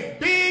get a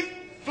big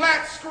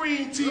flat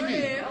screen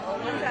TV.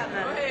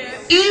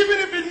 Even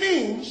if it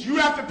means you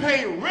have to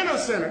pay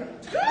Rent-A-Center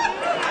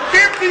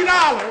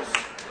 $50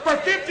 for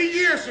 50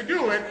 years to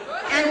do it,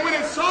 and when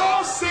it's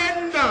all said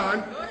and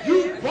done,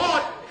 you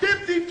bought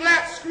 50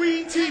 flat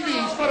screen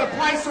TVs for the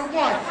price of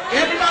one.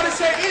 Everybody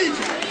say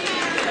Egypt.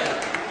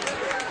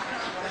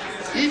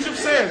 Egypt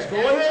says, go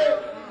ahead.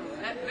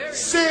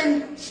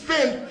 Spend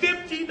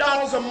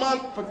 $50 a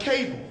month for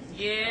cable.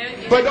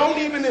 But don't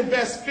even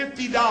invest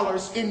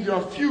 $50 in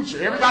your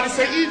future. Everybody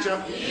say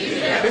Egypt.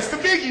 And it's the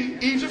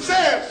biggie. Egypt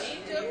says,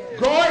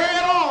 go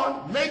ahead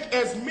on, make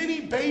as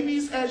many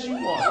babies as you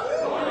want.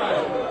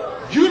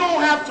 You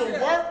don't have to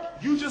work.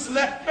 You just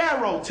let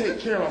Pharaoh take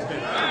care of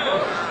them.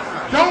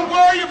 Don't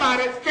worry about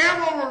it.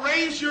 Pharaoh will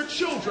raise your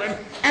children.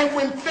 And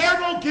when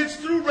Pharaoh gets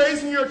through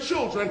raising your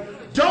children,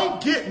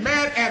 don't get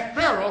mad at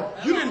Pharaoh.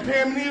 You didn't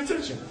pay him any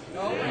attention.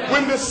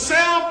 When the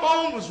cell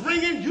phone was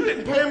ringing, you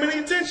didn't pay him any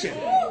attention.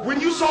 When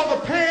you saw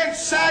the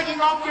pants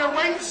sagging off their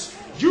waists,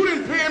 you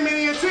didn't pay him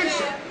any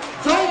attention.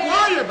 Don't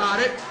worry about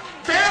it.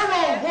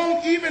 Pharaoh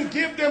won't even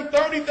give them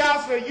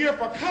 $30,000 a year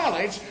for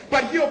college,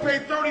 but he'll pay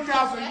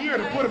 $30,000 a year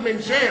to put them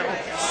in jail.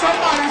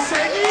 Somebody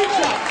say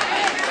Egypt.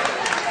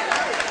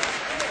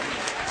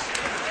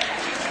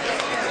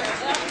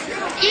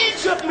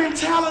 Egypt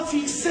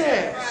mentality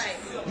says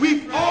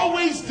we've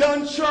always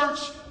done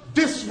church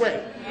this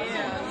way.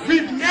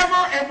 We've never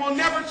and will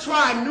never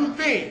try new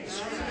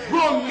things.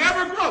 We'll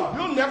never grow.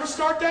 We'll never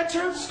start that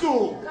church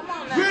school.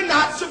 We're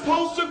not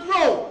supposed to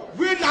grow.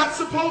 We're not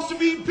supposed to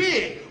be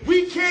big.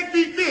 We can't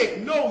be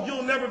big. No,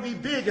 you'll never be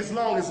big as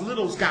long as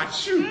little's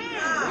got you.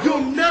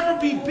 You'll never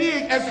be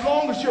big as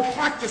long as you're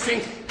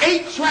practicing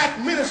 8-track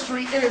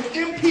ministry in an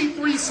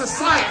MP3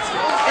 society.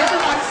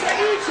 Everybody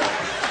say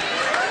Egypt.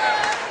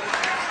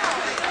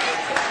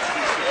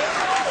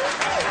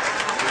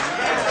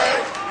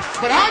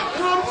 But I've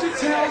come to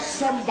tell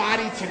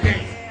somebody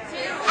today,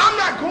 I'm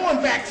not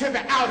going back to the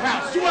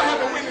outhouse. Do I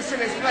have a witness in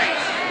this place?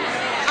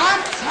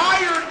 I'm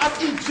tired of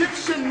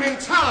Egyptian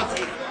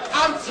mentality.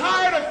 I'm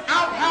tired of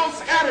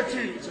outhouse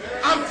attitudes.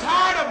 I'm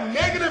tired of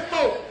negative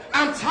folk.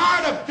 I'm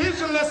tired of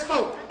visionless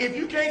folk. If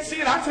you can't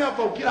see it, I tell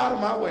folk, get out of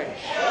my way.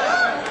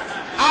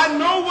 I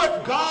know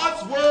what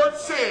God's word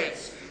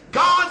says.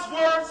 God's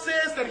word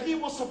says that he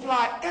will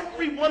supply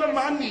every one of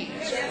my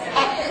needs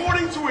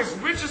according to his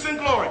riches and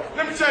glory.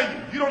 Let me tell you,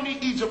 you don't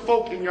need Egypt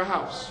folk in your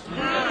house.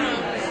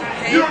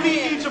 You don't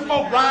need Egypt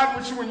folk riding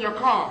with you in your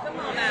car.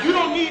 You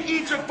don't need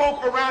Egypt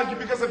folk around you,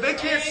 because if they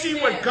can't see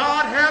what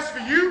God has for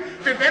you,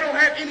 then they don't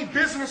have any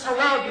business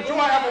around you. Do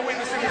I have a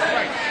witness in this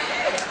place?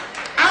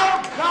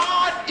 Our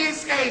God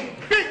is a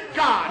big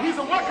God. He's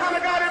a what kind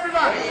of God,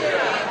 everybody?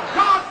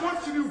 God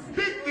wants to do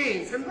big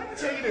things. And let me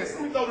tell you this.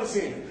 Let me throw this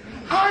in.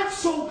 I'm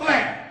so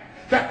glad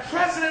that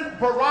President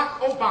Barack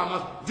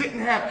Obama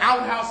didn't have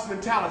outhouse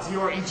mentality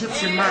or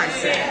Egyptian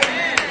mindset.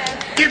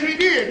 If he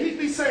did, he'd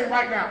be saying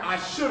right now, I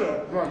should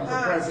have run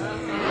for president.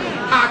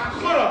 I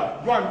could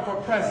have run for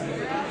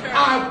president.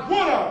 I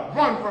would have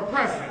run for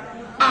president.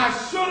 I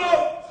should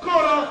have,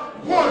 could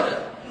have, would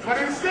have. But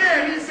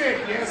instead, he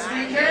said, yes,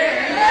 we can.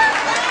 Yes,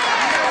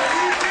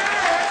 we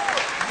can.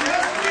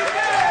 Yes, we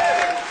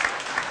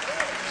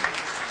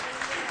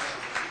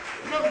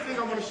can. Another thing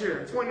I want to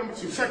share, point number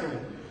 2. Secondly,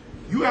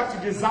 you have to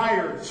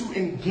desire to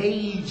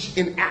engage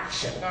in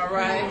action. All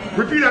right.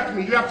 Repeat after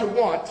me. You have to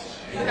want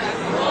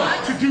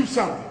to do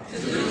something.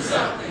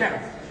 Now,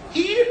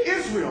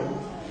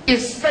 Israel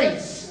is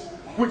faced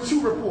with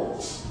 2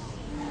 reports.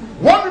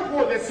 One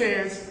report that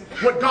says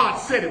what God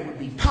said it would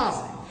be,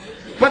 positive.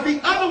 But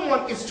the other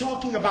one is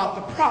talking about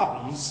the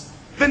problems,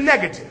 the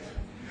negative.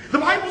 The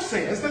Bible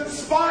says that the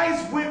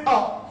spies went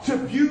up to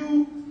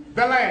view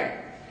the land.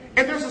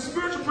 And there's a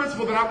spiritual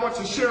principle that I want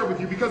to share with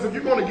you, because if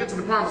you're going to get to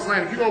the promised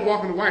land, if you're going to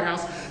walk in the White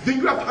House, then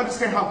you have to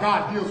understand how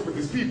God deals with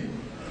his people.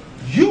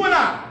 You and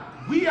I,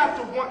 we have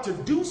to want to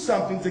do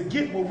something to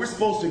get what we're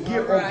supposed to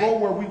get or go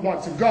where we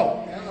want to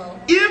go.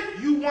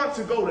 If you want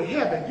to go to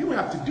heaven, you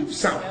have to do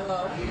something.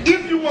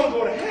 If you want to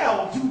go to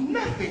hell, do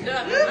nothing.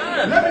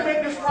 Let me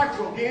make this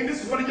practical. Again,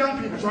 this is for the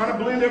young people trying to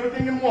blend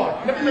everything in one.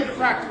 Let me make it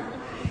practical.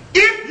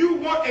 If you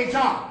want a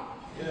job,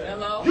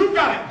 you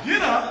got to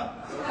get up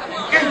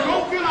and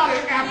go fill out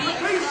an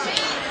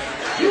application.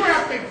 You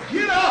have to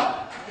get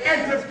up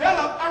and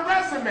develop a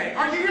resume.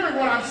 Are you hearing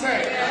what I'm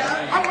saying?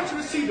 I want you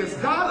to see this.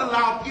 God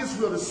allowed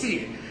Israel to see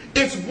it.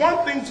 It's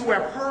one thing to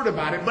have heard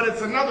about it, but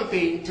it's another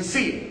thing to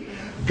see it.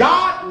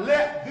 God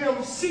let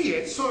them see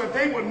it so that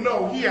they would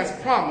know he has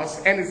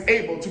promised and is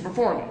able to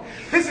perform it.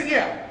 They said,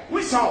 yeah,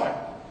 we saw it.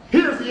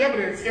 Here's the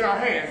evidence in our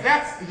hands.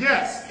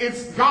 Yes,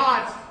 it's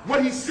God's,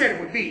 what he said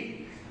it would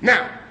be.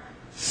 Now,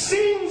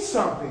 seeing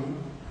something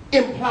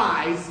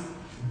implies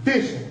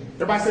vision.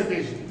 Everybody say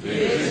vision.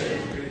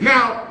 Vision.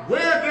 Now,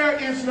 where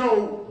there is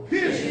no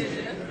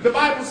vision, the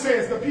Bible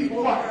says the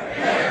people what?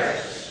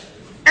 Perish.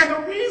 And the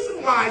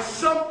reason why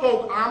some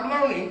folk, I'm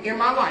learning in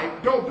my life,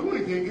 don't do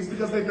anything is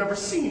because they've never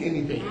seen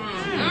anything.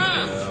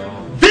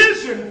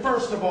 Vision,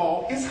 first of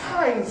all, is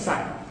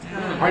hindsight.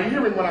 Are you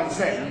hearing what I'm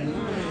saying?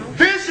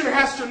 Vision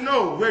has to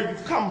know where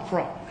you've come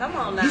from. Come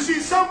on now. You see,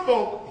 some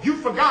folk,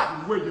 you've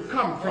forgotten where you've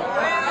come from.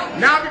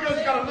 Now because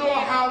you got a little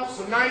house,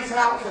 a nice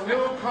house, a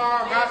little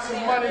car, got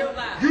some money,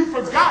 you've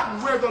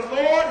forgotten where the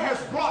Lord has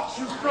brought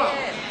you from.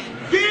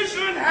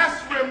 Vision has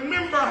to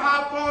remember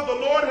how far the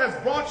Lord has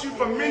brought you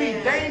from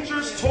many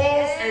dangers,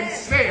 toils, and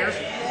snares.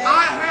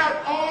 I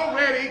have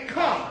already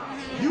come.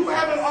 You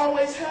haven't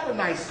always had a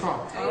nice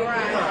car.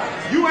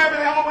 You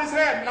haven't always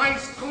had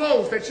nice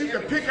clothes that you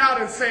can pick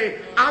out and say,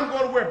 I'm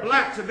going to wear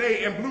black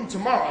today and blue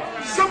tomorrow.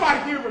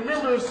 Somebody here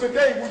remembers the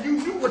day when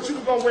you knew what you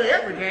were going to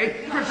wear every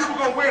day because you were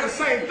going to wear the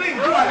same thing.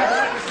 Do I have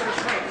a witness in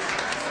this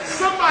place?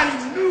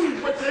 Somebody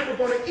knew what they were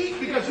going to eat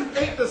because you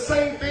ate the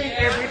same thing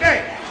every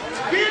day.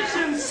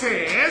 Vision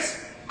says,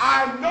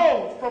 I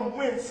know from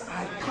whence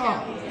I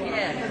come.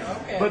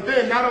 But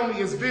then not only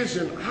is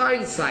vision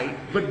hindsight,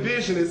 but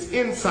vision is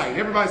insight.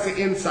 Everybody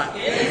say insight.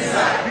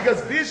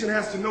 Because vision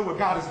has to know what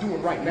God is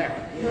doing right now.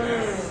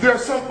 There are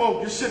some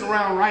folk, you're sitting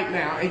around right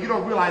now and you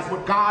don't realize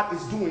what God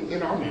is doing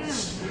in our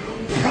midst.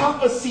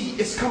 Prophecy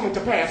is coming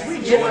to pass.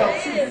 Read Joel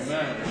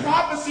 2.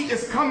 Prophecy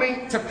is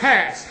coming to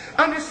pass.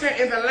 Understand,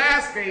 in the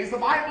last days, the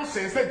Bible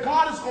says that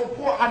God is going to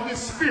pour out his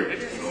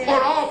spirit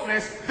on all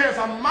flesh. There's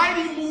a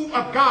mighty move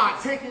of God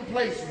taking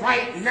place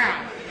right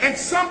now. And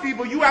some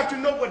people, you have to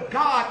know what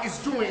God is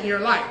doing in your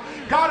life.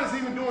 God is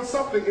even doing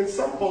something in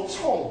some folks'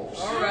 homes.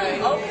 All right.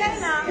 Okay,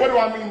 now. What do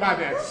I mean by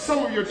that?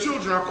 Some of your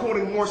children are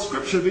quoting more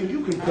scripture than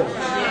you can quote.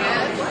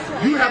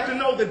 You have to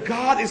know that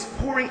God is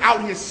pouring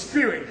out his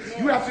spirit.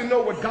 You have to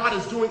know what God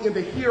is doing in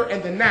the here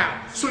and the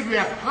now. So you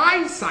have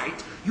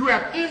hindsight, you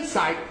have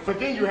insight, but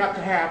then you have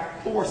to have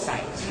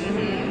foresight.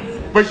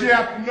 But you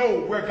have to know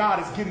where God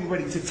is getting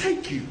ready to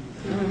take you.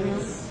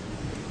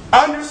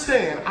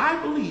 Understand,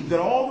 I believe that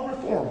all the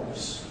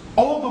reformers,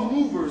 all the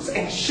movers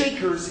and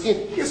shakers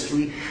in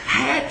history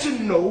had to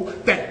know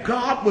that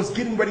God was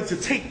getting ready to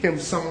take them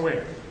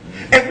somewhere.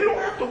 And we don't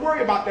have to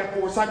worry about that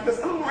foresight because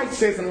Ellen White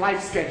says in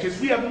Life Sketches,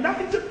 we have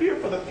nothing to fear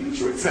for the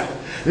future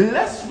itself,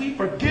 lest we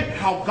forget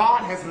how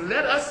God has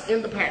led us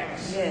in the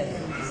past.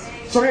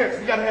 So hence,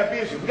 we got to have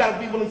vision. We got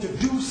to be willing to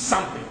do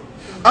something.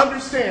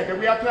 Understand that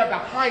we have to have the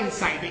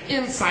hindsight, the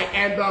insight,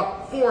 and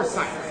the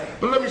foresight.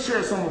 But let me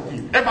share some with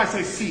you. Everybody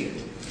say, see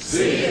it.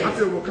 See it. I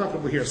feel real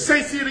comfortable here.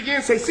 Say, see it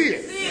again. Say, see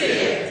it. See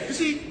it. You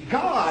see,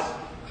 God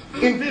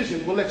in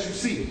vision will let you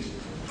see it.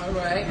 All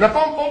right. Now,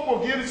 some folk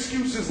will give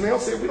excuses and they'll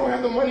say, we don't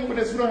have the money for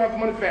this, we don't have the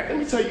money for that. Let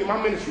me tell you,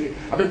 my ministry,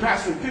 I've been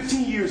pastoring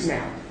 15 years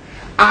now.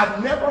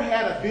 I've never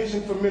had a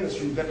vision for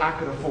ministry that I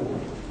could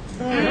afford.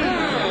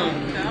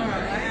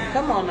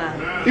 Come on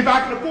now. If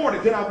I could afford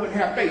it, then I wouldn't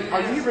have faith.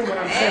 Are you hearing what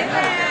I'm saying?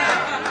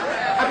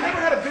 I've never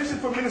had a vision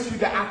for ministry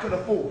that I could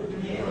afford.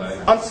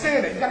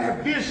 Understand that. You got to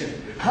have vision,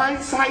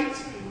 hindsight,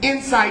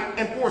 insight,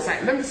 and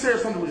foresight. Let me share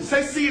something with you.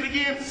 Say, see it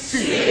again.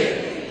 See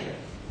it.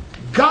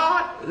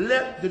 God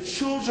let the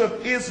children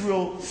of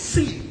Israel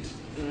see it.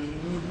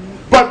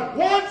 But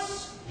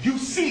once you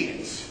see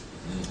it,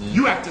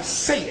 you have to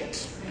say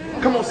it.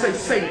 Come on, say it.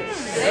 Say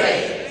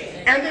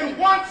it. And then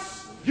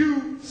once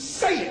you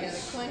say it,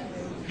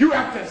 you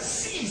have to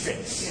seize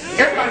it.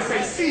 Everybody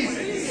say seize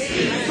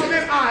it. So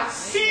then I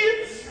see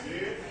it,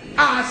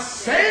 I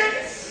say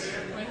it,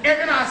 and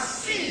then I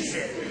seize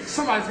it.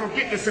 Somebody's going to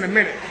get this in a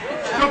minute.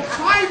 The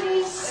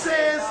Bible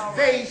says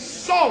they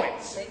saw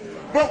it,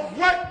 but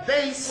what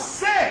they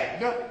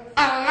said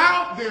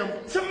allowed them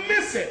to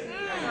miss it.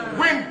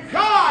 When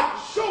God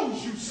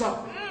shows you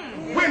something,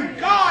 when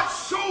God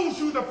shows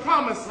you the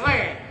promised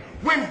land,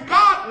 when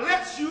God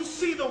lets you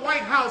see the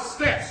White House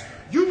steps,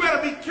 you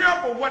better be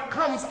careful what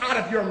comes out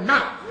of your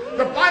mouth.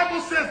 The Bible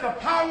says the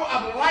power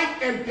of life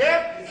and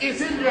death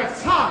is in your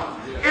tongue.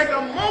 And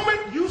the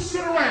moment you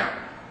sit around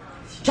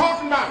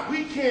talking about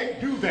we can't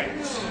do that,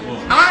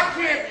 I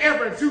can't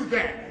ever do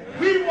that,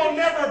 we will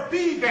never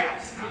be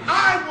that,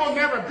 I will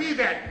never be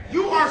that,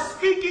 you are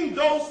speaking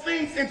those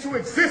things into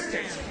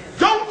existence.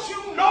 Don't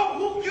you know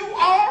who you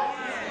are?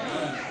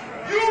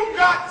 You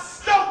got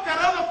stuff that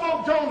other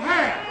folk don't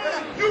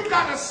have. You've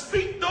got to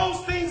speak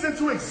those things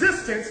into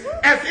existence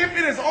as if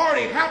it has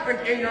already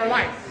happened in your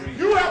life.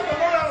 You have to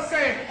learn how to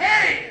say,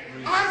 hey,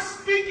 I'm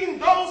speaking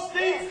those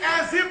things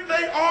as if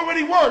they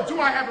already were.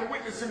 Do I have a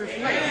witness in this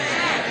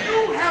place?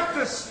 You have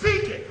to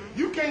speak it.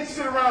 You can't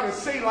sit around and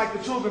say like the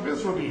children of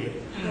Israel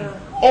did.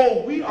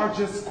 Oh, we are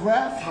just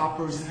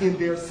grasshoppers in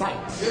their sight.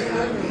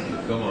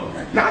 Come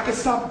on. Now I can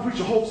stop and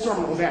preach a whole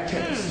sermon on that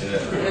text.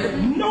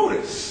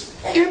 Notice,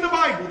 in the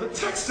Bible, the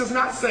text does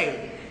not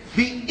say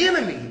the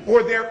enemy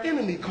or their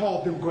enemy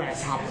called them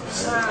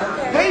grasshoppers.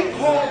 They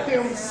called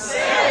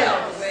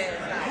themselves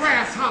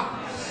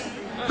grasshoppers.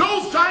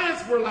 Those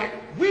giants were like,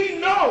 we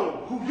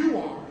know who you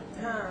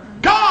are.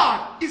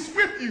 God is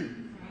with you.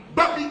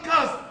 But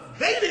because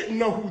they didn't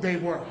know who they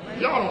were.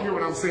 Y'all don't hear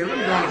what I'm saying. Let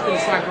me go on and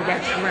finish cycle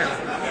back to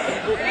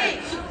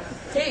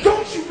the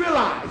Don't you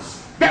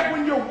realize that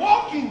when you're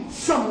walking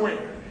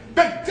somewhere,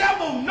 the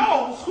devil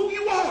knows who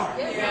you are?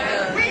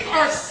 We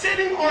are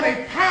sitting on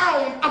a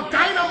pound of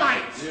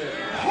dynamite.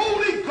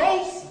 Holy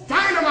Ghost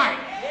dynamite.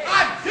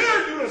 I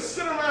dare you to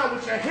sit around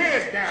with your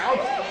head down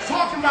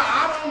talking about,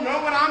 I don't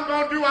know what I'm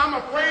going to do. I'm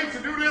afraid to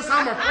do this.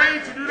 I'm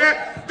afraid to do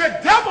that. The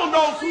devil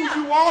knows who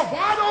you are.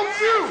 Why don't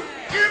you?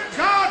 If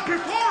God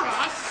before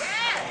us,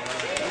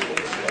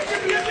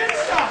 if he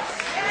against us.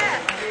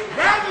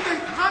 Rather than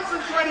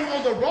concentrating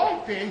on the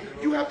wrong thing,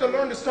 you have to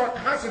learn to start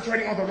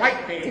concentrating on the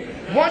right thing.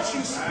 Once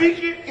you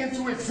speak it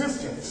into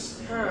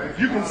existence,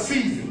 you can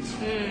seize it.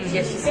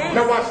 Yes, you can.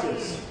 Now watch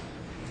this.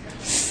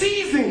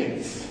 Seizing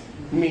it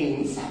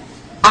means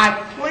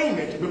I claim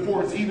it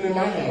before it's even in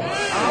my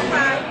hands. All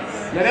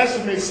right. Now that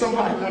should make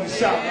somebody want to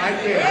shout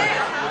right there.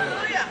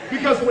 Hallelujah.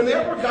 Because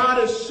whenever God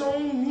has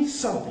shown me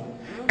something,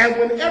 and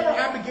whenever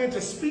I begin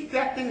to speak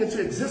that thing into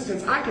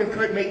existence, I can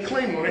make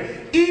claim on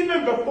it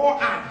even before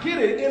I get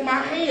it in my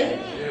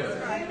hand.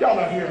 Y'all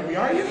not hearing me,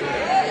 are you?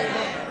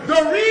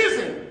 The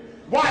reason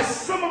why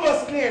some of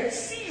us can't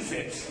seize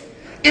it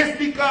is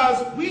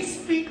because we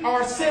speak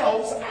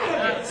ourselves out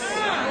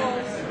of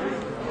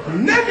it.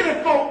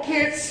 Negative folk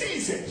can't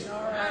seize it.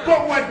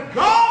 But what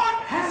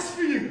God has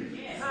for you,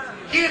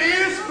 it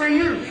is for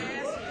you.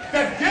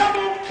 The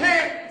devil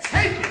can't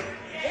take it.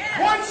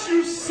 Once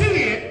you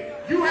see it,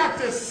 you have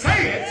to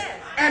say it.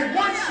 And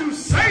once you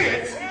say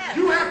it,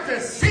 you have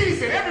to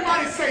seize it.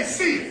 Everybody say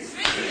seize.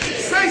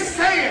 Say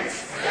it.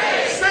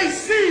 Say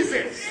seize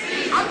it.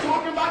 I'm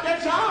talking about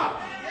that job.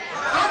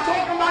 I'm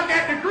talking about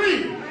that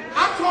degree.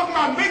 I'm talking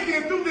about making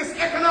it through this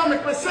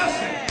economic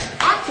recession.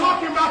 I'm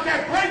talking about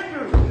that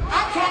breakthrough.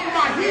 I'm talking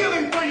about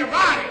healing for your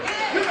body.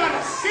 You got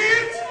to see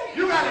it,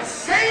 you got to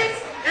say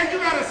it, and you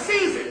got to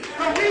seize it.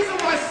 The reason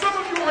why some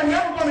of you are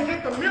never going to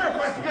get the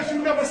miracle is because you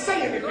never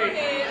say anything.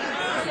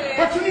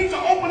 But you need to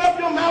open up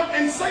your mouth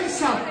and say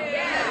something.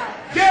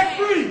 Debt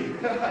free.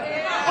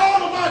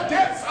 All of our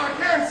debts are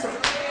cancer.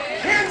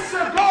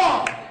 Cancer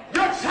gone.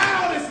 Your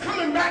child is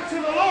coming back to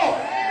the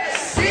Lord.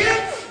 See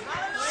it,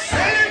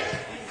 say it,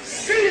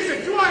 seize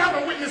it. Do I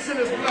have a witness in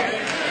this place?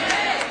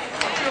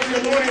 I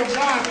feel the anointing of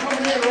God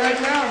coming in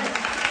right now.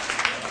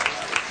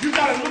 You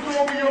got to look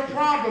over your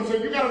problems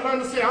and you got to learn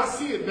to say, I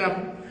see it,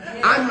 devil.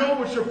 I know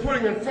what you're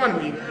putting in front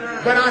of me,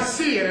 but I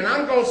see it and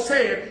I'm going to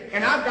say it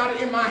and I've got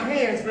it in my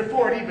hands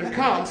before it even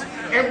comes.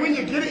 And when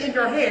you get it in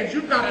your hands,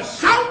 you've got to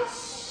shout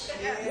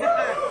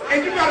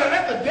and you got to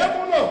let the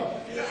devil know.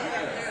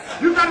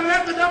 You got to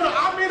let the devil know.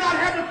 I may not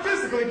have it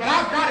physically, but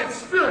I've got it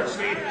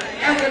spiritually.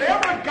 And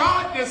whenever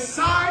God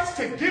decides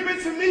to give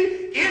it to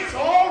me, it's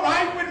all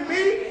right with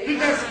me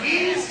because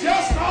he's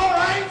just all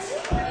right.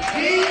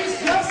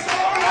 He's just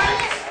all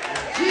right.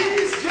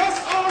 He's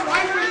just all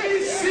right with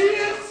me. See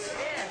it,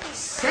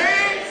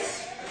 say it,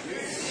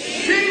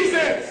 seize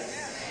it.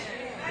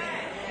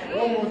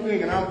 One more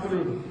thing and I'm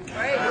through. It's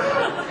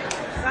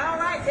all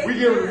right. We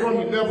get ready to run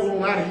the devil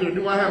on out of here.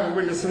 Do I have a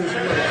witness in this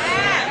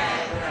place?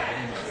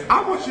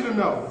 I want you to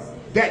know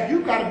that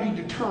you got to be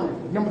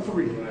determined, number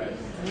 3,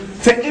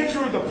 to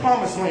enter the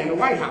promised land, the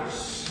White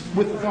House,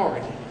 with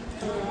authority.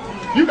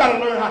 You got to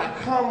learn how to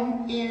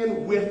come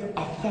in with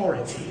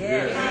authority.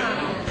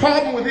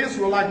 Problem with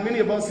Israel, like many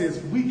of us,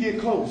 is we get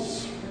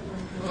close.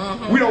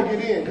 We don't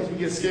get in because we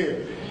get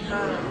scared.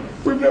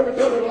 We've never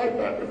done it like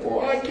that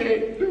before. I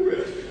can't do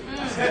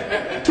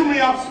it. Too many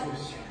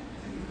obstacles.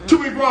 Too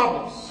many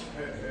problems.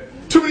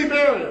 Too many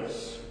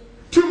barriers.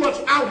 Too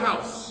much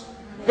outhouse.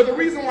 But the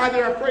reason why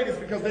they're afraid is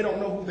because they don't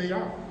know who they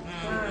are.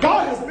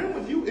 God has been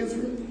with you,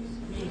 Israel.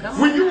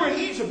 When you were in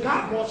Egypt,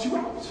 God brought you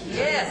out.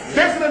 Yes.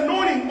 There's an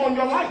anointing on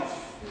your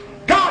life.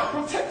 God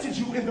protected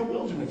you in the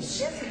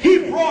wilderness.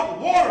 He brought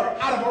water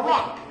out of a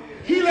rock.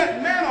 He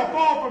let manna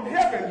fall from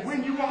heaven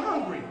when you were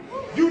hungry.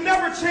 You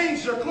never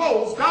changed your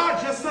clothes. God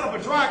just set up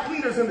a dry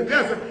cleaners in the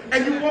desert,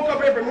 and you woke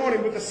up every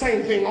morning with the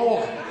same thing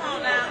on.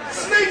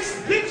 Snakes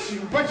bit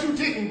you, but you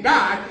didn't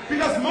die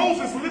because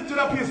Moses lifted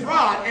up his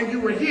rod and you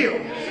were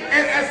healed.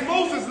 And as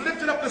Moses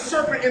lifted up the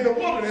serpent in the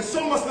wilderness,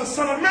 so must the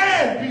Son of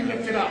Man be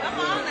lifted up.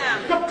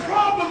 The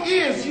problem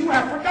is you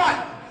have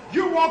forgotten.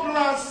 You're walking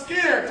around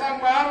scared, talking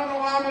about, I don't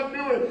know how I'm going to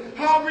do it.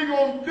 How are we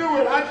going to do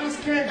it? I just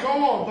can't go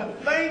on.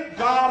 But thank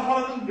God,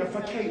 hallelujah,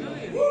 for Caleb.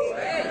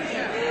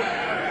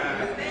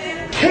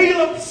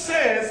 Caleb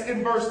says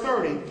in verse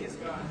 30,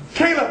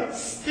 Caleb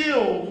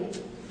stilled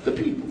the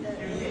people.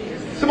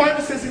 The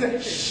Bible says, he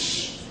said,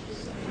 shh,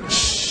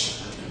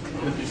 shh,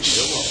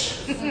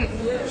 shh.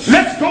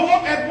 Let's go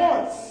up at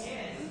once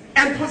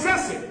and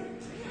possess it.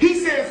 He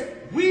says,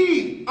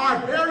 we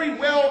are very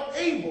well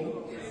able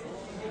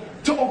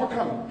to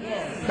overcome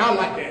it. Not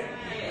like that.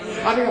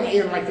 I think I'm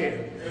in right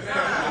there.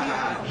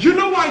 You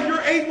know why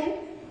you're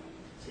able?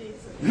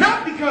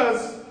 Not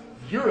because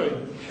you're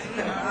able,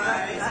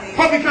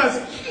 but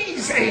because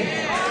he's able.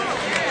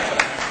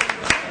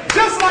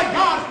 Just like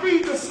God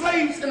freed the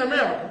slaves in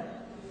America,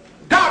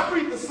 God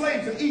freed the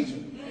slaves in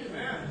Egypt.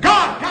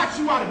 God got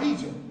you out of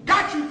Egypt,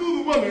 got you through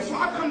the wilderness. So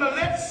I come to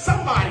let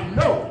somebody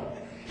know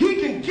he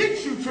can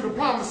get you to the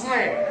promised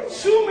land.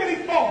 Too many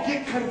folk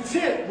get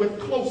content with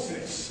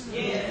closeness.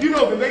 You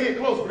know that they get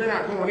close, but they're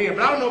not going in.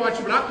 But I don't know about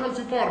you, but I've come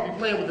too far to be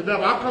playing with the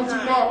devil. I've come too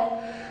far.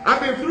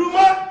 I've been through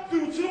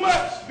too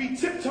much to be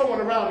tiptoeing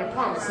around the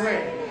promised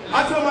land.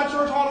 I tell my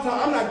church all the time,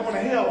 I'm not going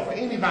to hell for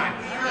anybody.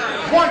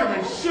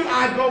 Wondering, should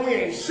I go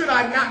in? Should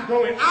I not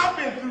go in? I've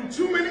been through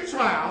too many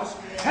trials,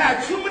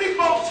 had too many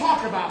folks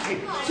talk about me,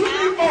 too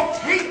many folks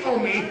hate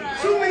on me,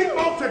 too many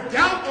folks to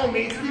doubt on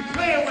me to be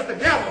playing with the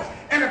devil.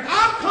 And if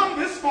I've come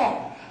this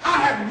far, I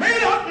have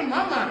made up in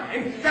my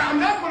mind that I'm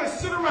not going to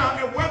sit around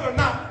and whether or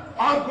not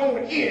I'm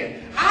going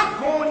in. I'm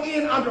going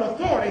in under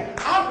authority.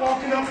 I'm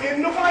walking up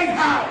in the White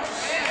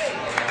House.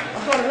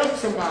 I'm going to help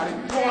somebody.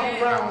 You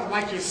walk around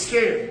like you're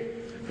scared.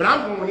 But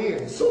I'm going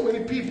in. So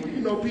many people, you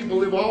know, people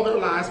live all their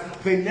lives,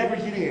 they never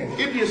get in.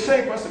 It'd be a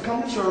shame for us to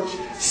come to church,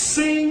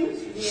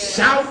 sing,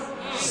 shout,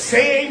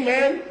 say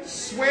amen,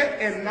 sweat,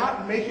 and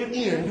not make it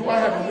in. Do I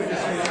have a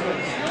witness in this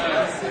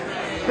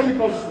place? Let me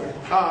close this way.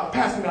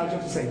 Pass me down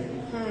just a second.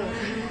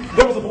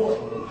 There was a boy,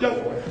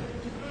 young boy.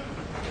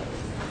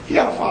 He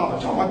had a father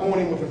talking about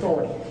going in with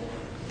authority.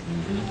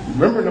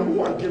 Remember, number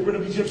one, get rid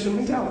of Egyptian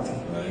mentality.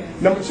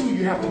 Number two,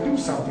 you have to do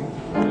something.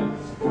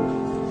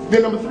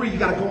 Then number three, you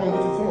got to go in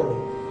with authority.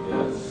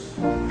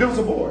 There was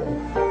a boy.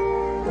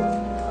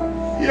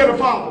 He had a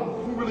father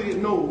who really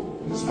didn't know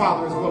his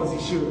father as well as he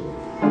should.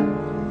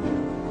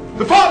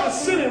 The father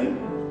sent him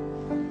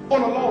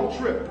on a long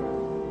trip.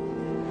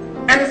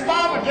 And his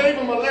father gave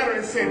him a letter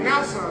and said,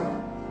 now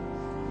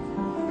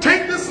son,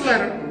 take this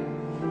letter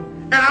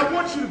and I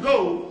want you to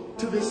go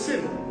to this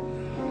city.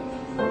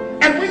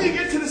 And when you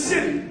get to the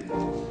city,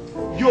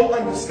 you'll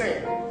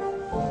understand.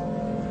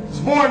 This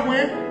boy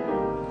went.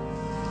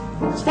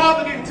 His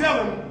father didn't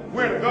tell him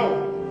where to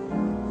go.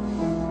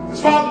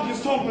 His father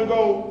just told him to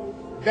go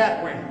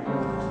that way.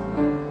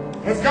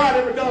 Has God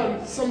ever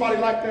done somebody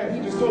like that?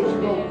 He just told you to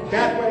go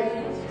that way.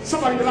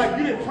 Somebody you're like,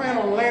 you didn't plan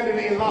on landing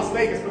in Las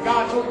Vegas, but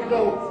God told you to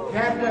go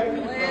that way.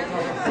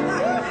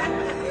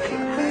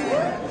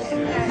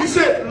 You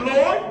said,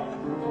 Lord,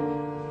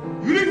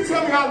 you didn't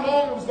tell me how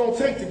long it was going to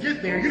take to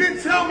get there. You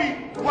didn't tell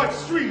me what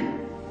street.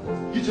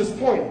 You just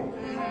pointed.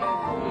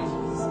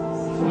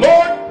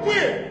 Lord,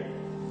 when?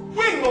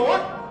 When,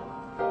 Lord?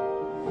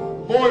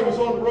 The boy was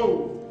on the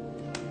road.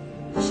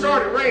 It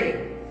started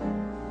raining.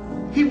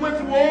 He went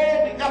through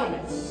all the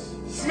elements.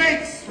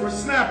 Snakes were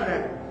snapping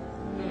at him.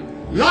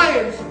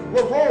 Lions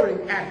were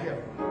roaring at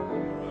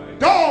him.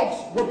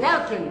 Dogs were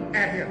barking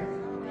at him.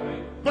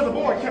 But the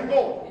boy kept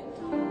going.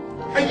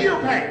 A year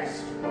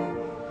passed.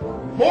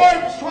 The boy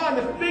was trying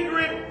to figure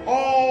it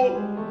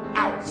all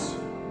out.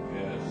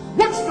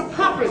 What's the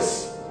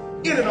purpose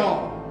in it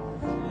all?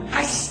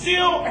 I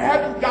still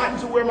haven't gotten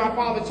to where my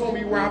father told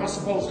me where I was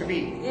supposed to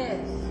be.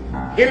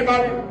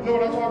 Anybody know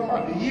what I'm talking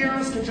about? The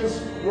years can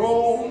just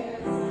roll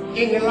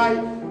in your life.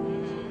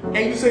 And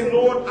you say,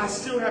 Lord, I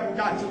still haven't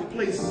gotten to the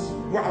place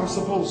where I'm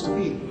supposed to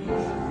be.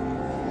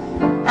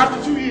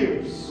 After 2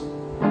 years,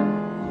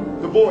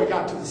 the boy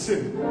got to the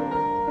city.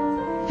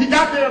 He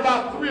got there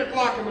about 3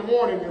 o'clock in the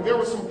morning, and there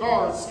were some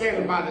guards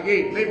standing by the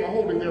gate. They were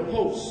holding their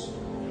posts.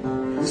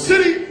 The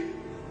city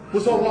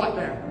was on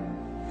lockdown.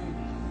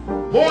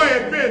 The boy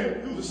had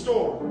been through the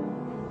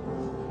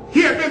storm.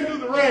 He had been through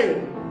the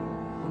rain.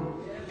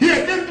 He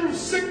had been through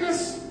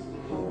sickness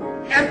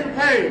and through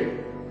pain.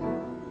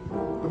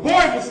 The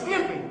boy was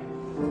limping.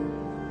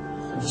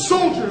 The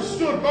soldiers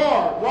stood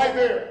guard right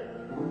there.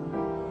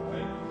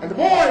 And the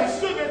boy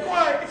stood there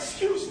quiet.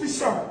 Excuse me,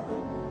 sir.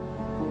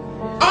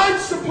 I'm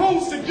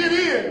supposed to get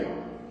in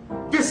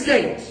this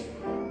gate.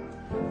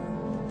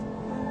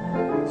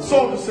 The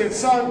soldier said,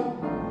 son,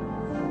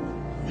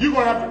 you're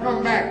going to have to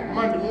come back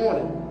Monday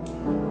morning.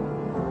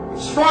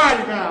 It's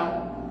Friday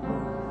now.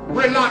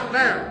 We're locked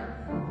down.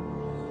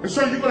 And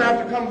so you're going to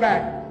have to come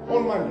back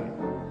on Monday.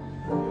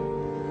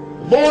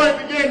 The boy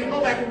began to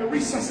go back in the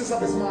recesses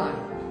of his mind.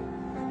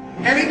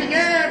 And he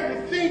began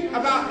to think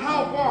about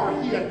how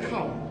far he had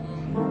come.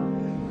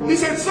 He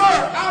said, sir,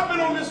 I've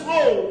been on this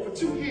road for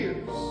 2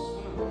 years.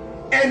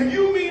 And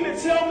you mean to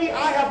tell me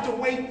I have to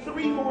wait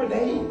 3 more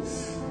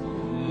days?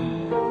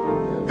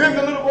 Then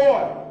the little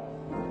boy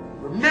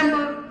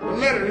remembered the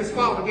letter his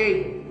father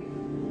gave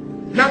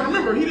him. Now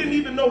remember, he didn't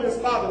even know his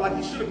father like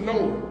he should have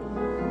known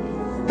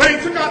him. But he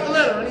took out the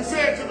letter and he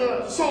said to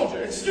the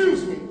soldier,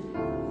 excuse me,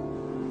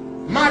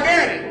 my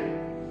daddy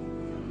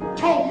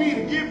told me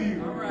to give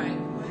you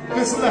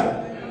this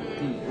letter.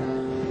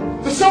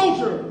 The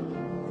soldier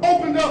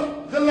opened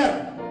up the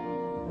letter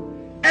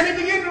and he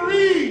began to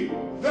read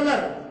the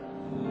letter.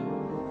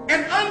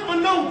 And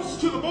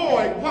unbeknownst to the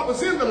boy what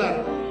was in the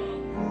letter,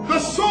 the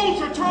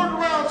soldier turned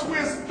around to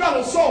his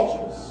fellow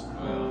soldiers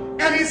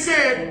and he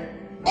said,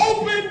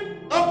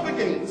 open up the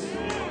gates.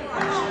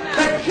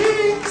 The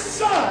king's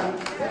son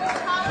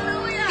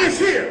is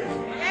here.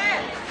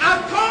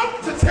 I've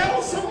come to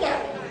tell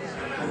somebody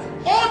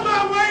on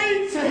my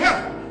way to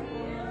heaven,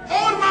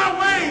 on my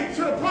way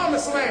to the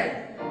promised land,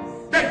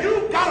 that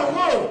you've got a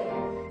word.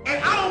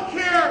 And I don't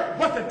care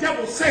what the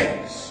devil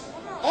says.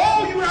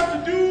 All you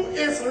have to do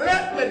is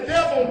let the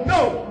devil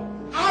know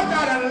I've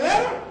got a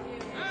letter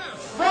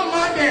from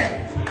my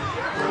daddy.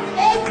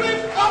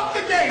 Open up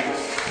the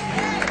gates.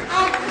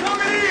 I'm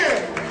coming in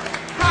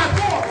by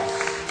force.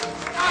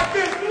 I've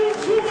been through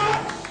too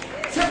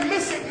much to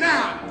miss it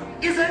now.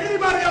 Is there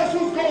anybody else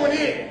who's going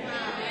in?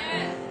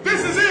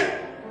 This is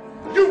it.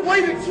 You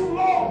waited too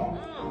long.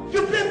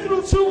 You've been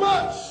through too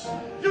much.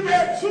 You've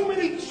had too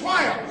many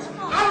trials.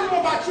 I don't know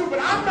about you, but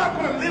I'm not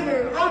going to live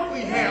in an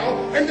earthly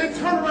hell and then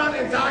turn around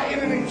and die in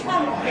an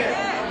eternal hell.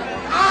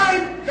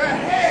 I'm the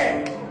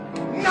head,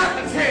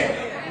 not the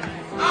tail.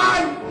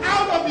 I'm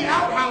out of the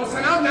outhouse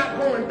and I'm not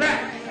going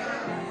back.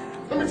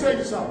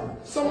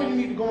 Some of you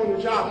need to go on your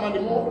job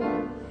Monday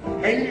morning,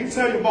 and you need to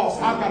tell your boss,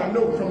 I've got a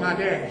note from my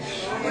daddy.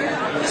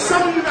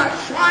 Some of you got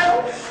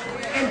trials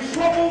and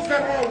troubles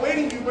that are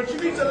awaiting you, but you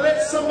need to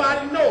let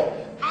somebody know,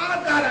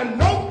 I've got a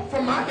note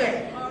from my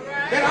daddy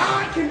that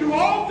I can do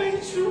all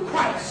things through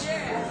Christ,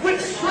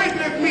 which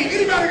strengtheneth me.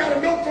 Anybody got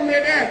a note from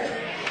their daddy?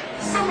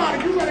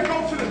 Somebody, you better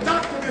go to the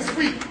doctor this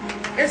week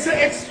and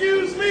say,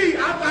 excuse me,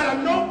 I've got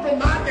a note from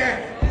my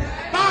daddy.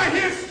 By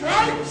his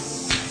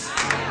stripes,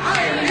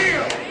 I am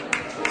healed.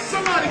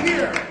 Somebody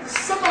here,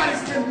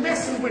 somebody's been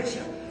messing with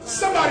you.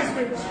 Somebody's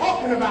been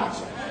talking about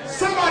you.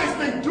 Somebody's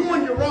been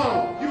doing you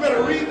wrong. You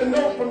better read the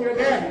note from your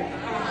daddy.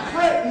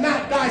 Fret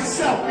not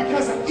thyself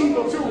because of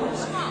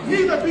evildoers.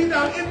 Neither be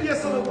thou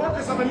envious of the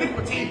workers of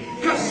iniquity,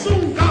 because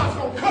soon God's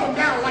going to cut them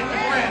down like the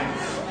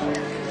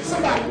grass.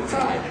 Somebody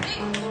tired.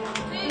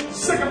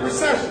 Sick of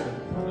recession.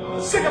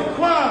 Sick of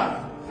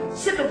crime.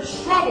 Sick of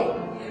trouble.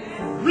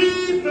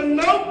 Read the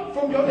note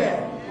from your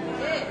daddy.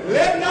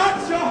 Let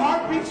not your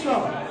heart be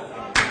troubled.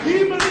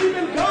 Ye believe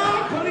in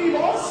God, believe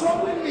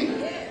also in me.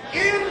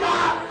 In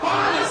my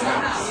Father's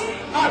house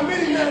are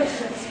many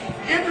mansions.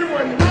 If it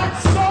were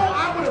not so,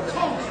 I would have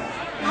told you.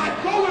 I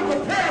go and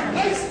prepare a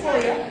place for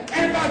you.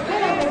 And if I go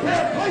and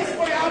prepare a place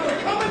for you, I will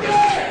come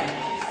again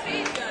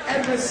and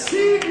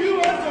receive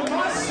you unto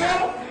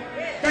myself,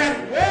 that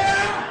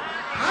where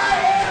I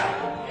am,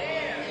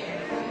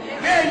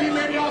 there you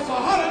may be also.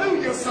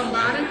 Hallelujah,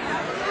 somebody.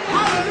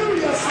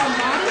 Hallelujah,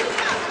 somebody.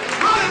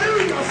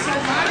 Hallelujah,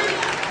 somebody.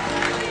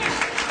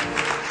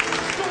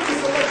 During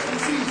this election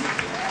season,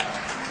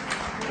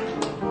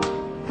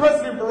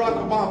 President Barack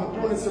Obama,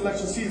 during this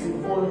election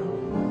season,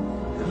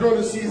 during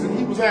this season,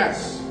 he was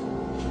asked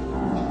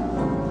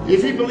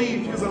if he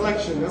believed his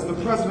election as the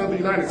President of the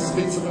United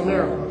States of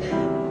America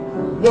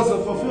was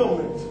a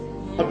fulfillment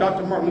of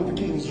Dr. Martin Luther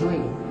King's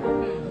dream.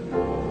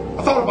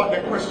 I thought about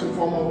that question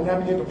for a moment, and I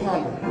began to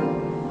ponder.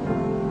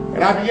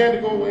 And I began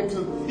to go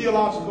into the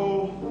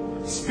theological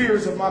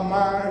spheres of my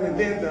mind, and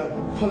then the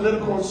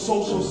political and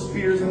social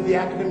spheres and the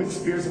academic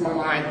spheres of my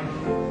mind.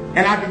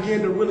 And I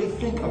began to really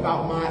think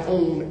about my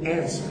own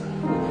answer.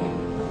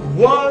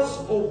 Was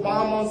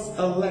Obama's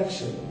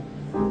election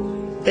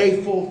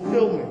a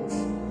fulfillment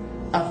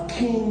of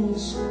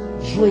King's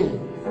dream?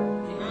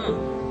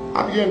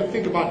 I began to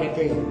think about that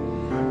thing.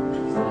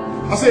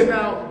 I said,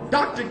 now,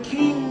 Dr.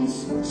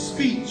 King's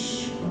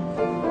speech,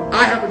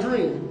 I Have a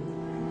Dream,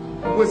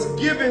 was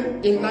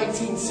given in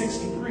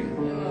 1963.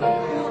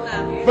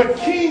 But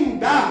King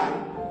died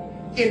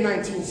in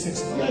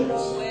 1968.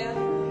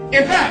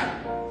 In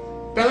fact,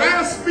 the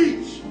last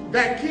speech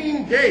that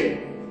King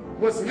gave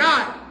was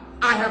not,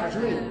 I Have a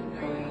Dream.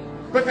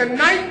 But the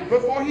night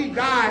before he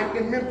died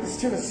in Memphis,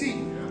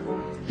 Tennessee,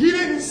 he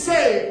didn't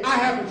say, I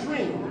have a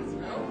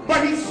dream,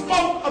 but he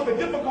spoke of the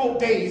difficult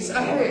days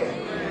ahead.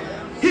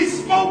 He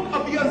spoke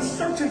of the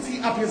uncertainty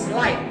of his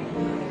life.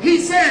 He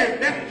said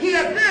that he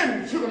had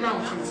been to the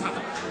mountaintop.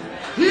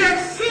 He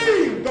had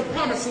seen the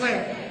promised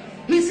land.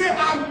 He said,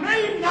 I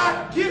may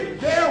not get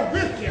there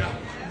with you,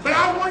 but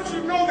I want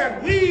you to know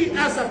that we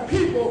as a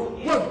people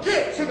will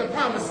get to the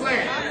promised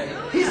land.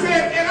 He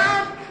said, and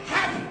I'm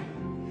happy.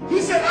 He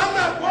said, I'm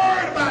not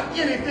worried about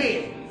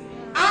anything.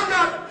 I'm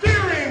not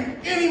fearing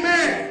any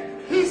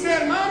man. He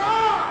said, my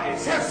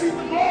eyes have seen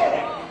the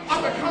glory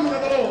of the coming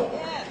of the Lord.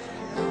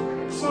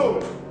 So,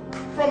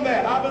 from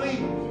that, I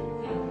believe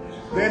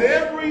that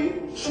every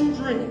true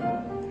dream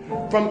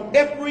from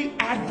every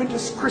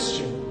Adventist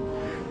Christian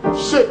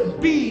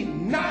should be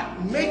not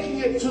making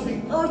it to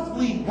the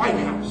earthly White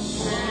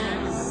House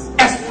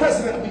as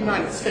President of the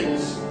United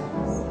States,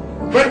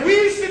 but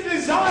we should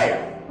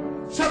desire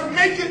to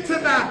make it to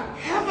the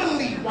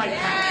heavenly White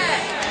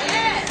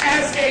House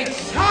as a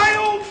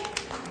child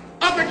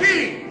of the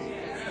King.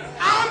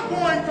 I'm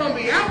going from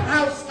the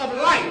outhouse of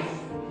life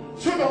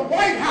to the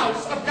White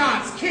House of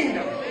God's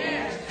kingdom.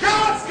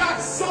 God's got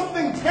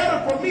something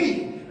better for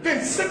me than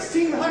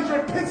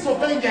 1600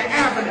 Pennsylvania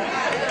Avenue,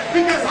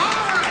 because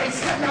eyes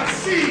have not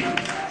seen,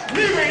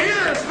 neither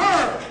ears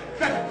heard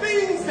the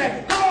things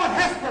that God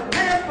has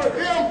prepared for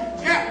them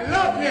that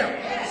love him.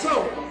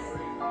 So,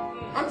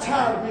 I'm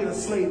tired of being a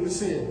slave to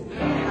sin.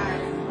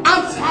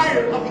 I'm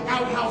tired of the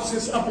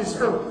outhouses of this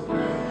earth.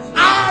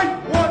 I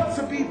want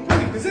to be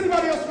free. Does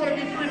anybody else want to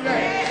be free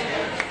today?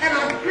 And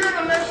I'm here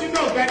to let you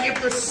know that if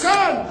the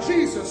Son,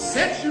 Jesus,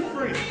 sets you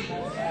free,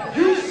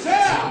 you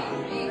shall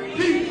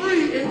be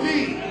free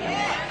indeed.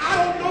 I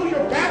don't know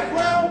your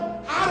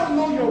background. I don't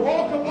know your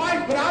walk of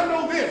life, but I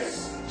know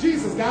this.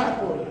 Jesus died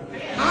for you.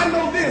 I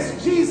know this.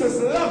 Jesus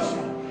loves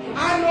you.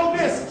 I know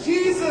this.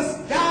 Jesus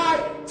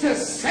died to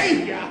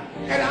save you.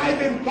 And I'm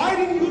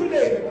inviting you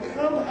today to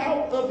come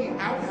out of the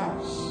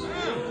outhouse.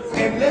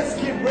 And let's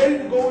get ready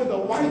to go in the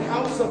White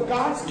House of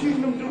God's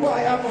kingdom. Do I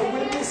have a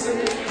witness in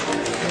it?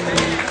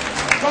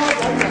 God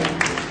right now.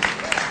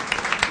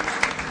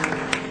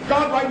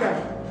 God right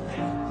now.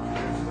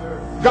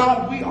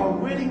 God, we are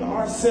ridding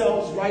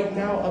ourselves right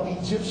now of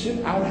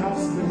Egyptian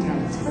outhouse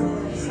mentality.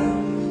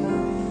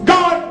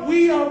 God,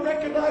 we are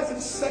recognizing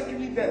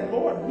secondly that,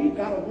 Lord, we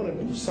gotta want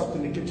to do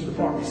something to get to the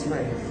promised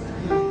land.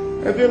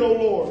 And then, oh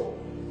Lord,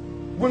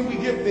 when we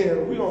get there,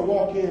 we're going to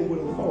walk in with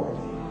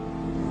authority.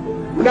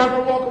 We're not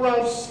going to walk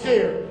around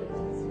scared.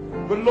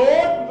 But Lord,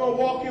 we're going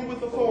to walk in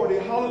with authority.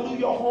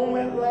 Hallelujah, home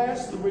at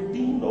last. The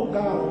redeemed, oh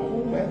God, are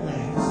home at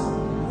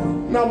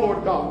last. Now,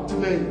 Lord God,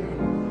 today,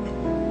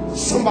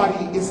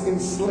 somebody is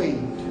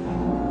enslaved.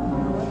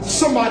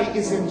 Somebody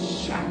is in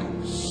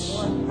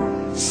shackles.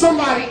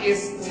 Somebody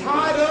is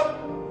tied up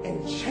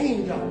and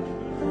chained up.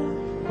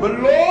 But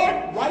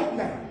Lord, right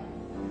now,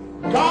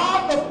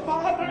 God the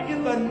Father,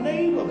 in the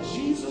name of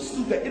Jesus,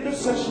 through the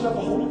intercession of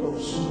the Holy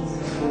Ghost,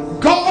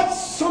 God,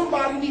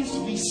 somebody needs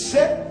to be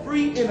set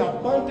free in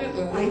abundant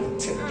life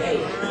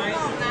today.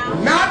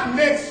 Not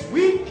next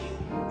week,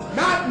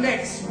 not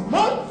next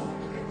month,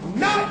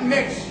 not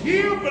next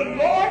year, but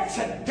Lord,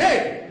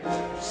 today,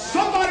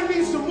 somebody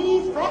needs to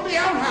move from the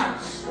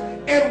outhouse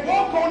and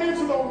walk on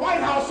into the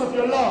White House of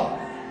your love,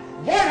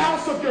 White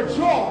House of your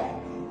joy,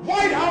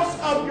 White House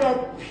of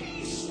your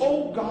peace,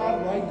 oh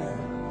God, right now.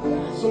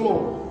 So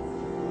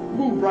Lord,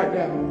 move right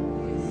now.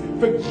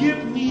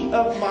 Forgive me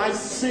of my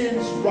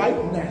sins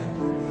right now.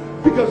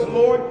 Because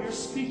Lord, you're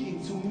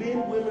speaking to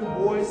men, women,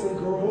 boys, and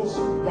girls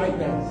right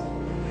now.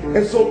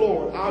 And so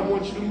Lord, I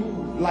want you to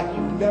move like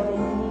you've never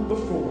moved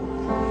before.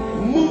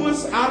 Move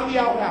us out of the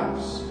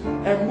outhouse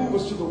and move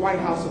us to the White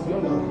House of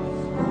your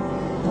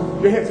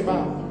love. Your heads are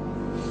bowed.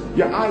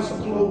 Your eyes are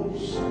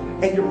closed,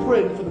 and you're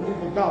praying for the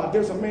move of God.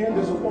 There's a man,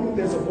 there's a woman,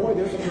 there's a boy,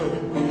 there's a girl.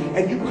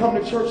 And you come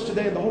to church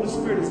today, and the Holy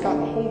Spirit has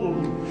gotten a hold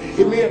of you.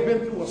 It may have been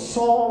through a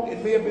song.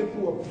 It may have been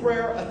through a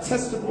prayer, a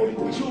testimony,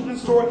 a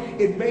children's story.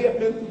 It may have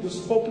been through the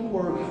spoken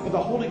word, but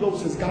the Holy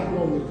Ghost has gotten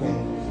on you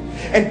today.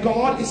 And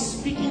God is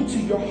speaking to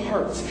your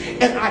hearts.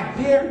 And I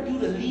dare you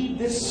to leave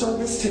this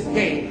service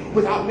today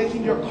without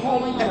making your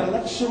calling and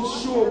election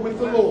sure with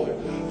the Lord.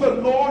 The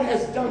Lord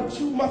has done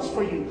too much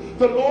for you.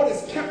 The Lord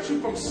has kept you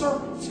from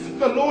serpents.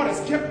 The Lord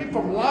has kept you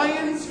from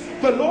lions.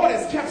 The Lord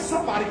has kept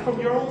somebody from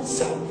your own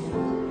self.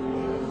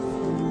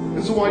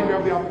 This is why you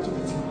have the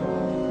opportunity.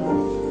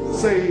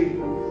 Say,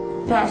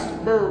 Pastor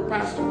Bird,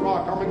 Pastor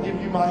Rock, I'm going to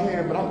give you my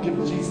hand, but I'm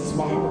giving Jesus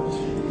my heart.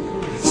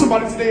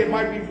 Somebody today, it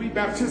might be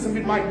rebaptism,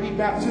 it might be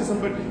baptism,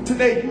 but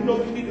today you know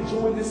you need to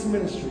join this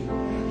ministry.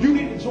 You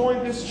need to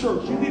join this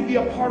church. You need to be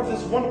a part of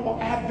this wonderful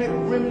Advent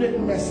remnant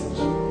message.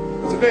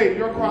 Today,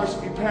 your cry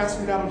should be, pass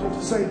me not unto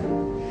the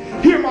Savior.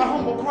 Hear my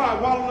humble cry,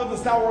 while on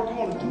others thou art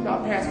calling, do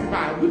not pass me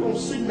by. We're going to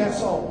sing that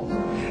song.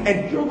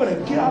 And you're going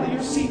to get out of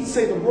your seat and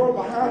say, the world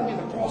behind me,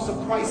 the cross of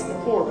Christ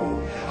before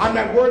me. I'm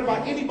not worried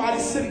about anybody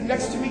sitting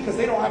next to me because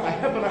they don't have a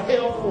heaven or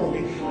hell for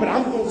me. But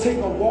I'm going to take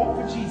a walk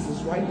for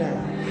Jesus right now.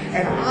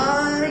 And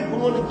I'm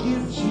going to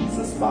give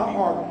Jesus my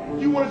heart.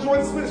 You want to join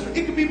this ministry?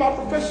 It could be my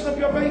profession of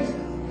your faith.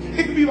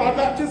 It could be by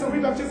baptism,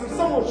 rebaptism,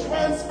 someone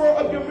transfer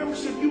of your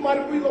membership. You might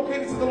have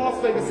relocated to the Las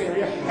Vegas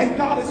area, and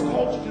God has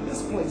called you to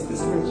this place,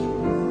 this ministry.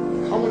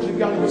 I want you to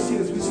get out of your seat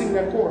as we sing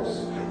that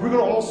chorus. We're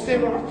going to all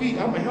stand on our feet.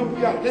 I'm going to help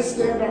you out. Let's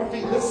stand on our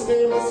feet. Let's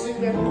stand. Let's sing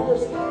that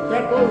chorus,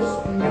 that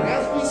verse. And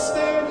as we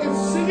stand and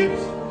sing it,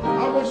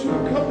 I want you to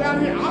come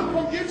down here. I'll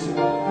come get you.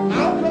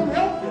 I'll come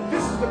help you.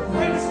 This is the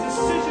greatest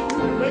decision you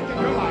can make in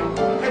your life.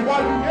 And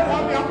while you yet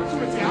have the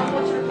opportunity, I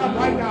want you to come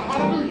right now.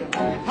 Hallelujah.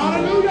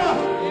 Hallelujah.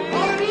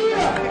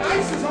 Hallelujah. The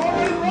ice is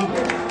already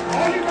broken.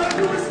 All you got to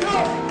do is go.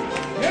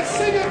 Let's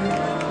sing it.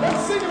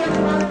 Let's sing it,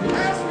 everybody.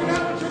 Pass me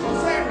that what you're going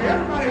to say.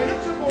 Everybody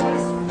lift your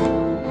voice.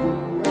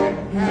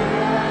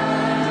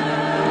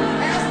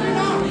 Pass me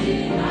not.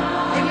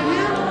 Are you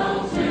here?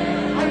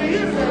 Are you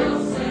here today?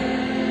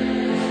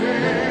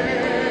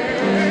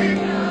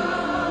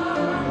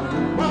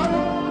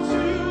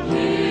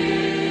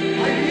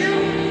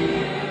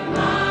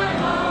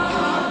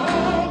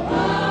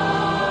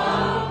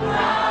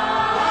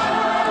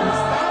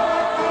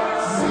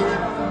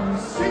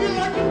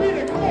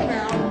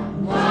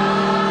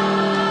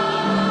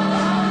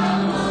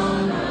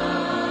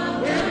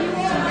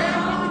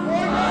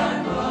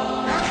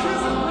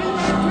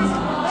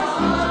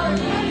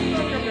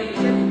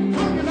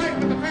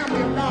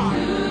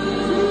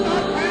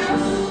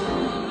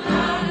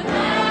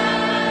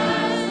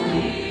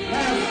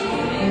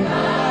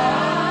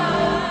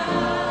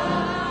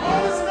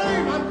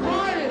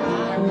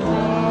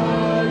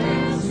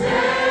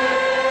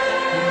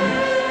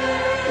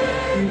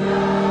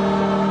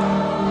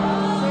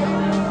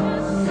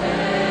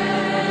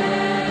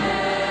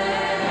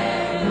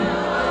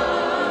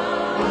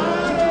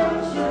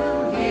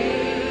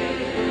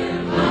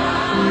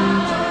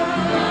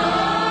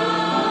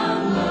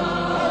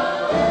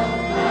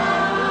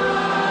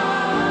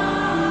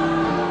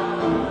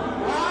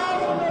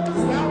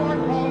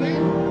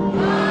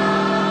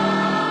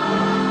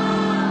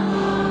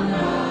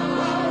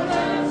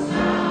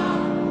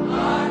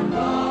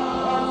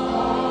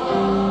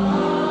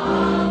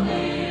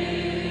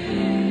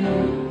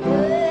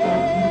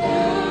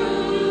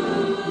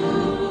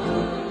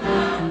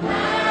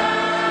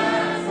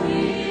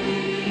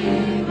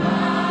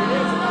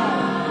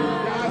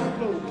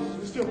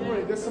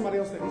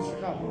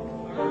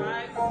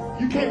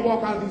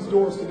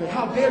 Doors today.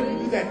 How dare you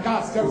do that?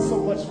 God's done so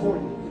much for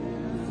you.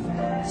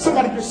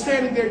 Somebody, you're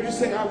standing there, you're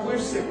saying, I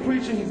wish that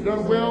preacher, he's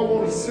done well,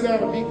 won't he sit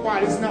down and be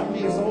quiet? It's not me,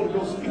 it's the Holy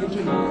Ghost speaking to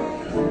you.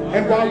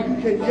 And while you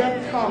can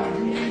yet come,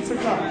 you need to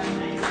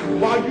come.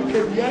 While you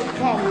can yet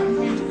come,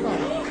 you need to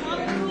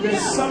come.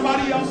 There's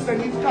somebody else that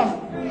needs to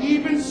come.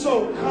 Even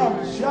so,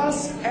 come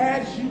just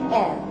as you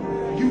are.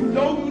 You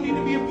know you need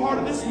to be a part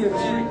of this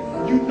ministry.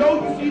 You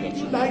know you need to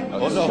unite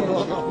with this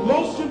church.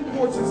 Most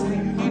importantly,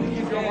 you need to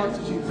give your heart to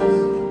Jesus.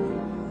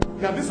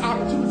 Now, this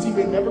opportunity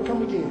may never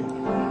come again.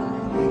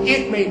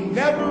 It may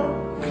never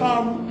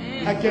come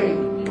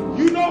again.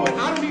 You know it.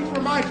 I don't need to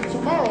remind you.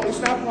 Tomorrow is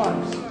not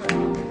promised.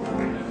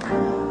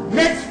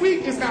 Next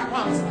week is not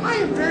promised. I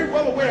am very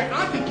well aware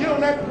I could get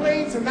on that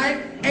plane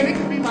tonight and it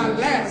could be my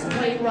last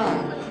plane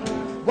ride.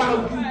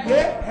 While you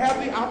yet have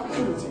the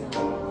opportunity,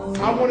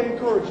 I want to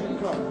encourage you to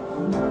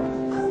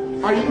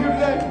come. Are you here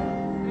today?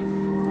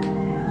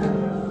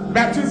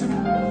 Baptism?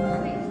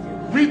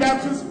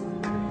 Rebaptism?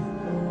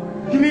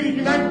 You need to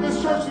unite with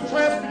this church to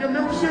transfer your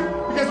membership.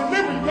 Because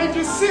remember, you can't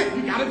just sit.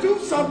 You got to do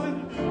something.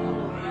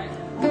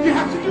 You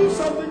have to do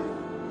something.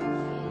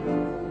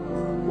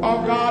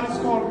 While God is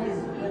calling you,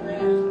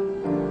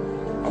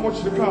 I want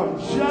you to come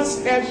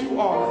just as you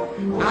are.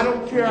 I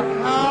don't care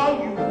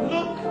how you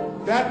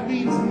look. That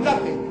means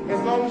nothing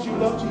as long as you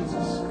love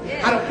Jesus.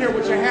 I don't care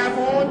what you have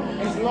on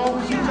as long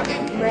as you love.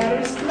 It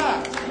matters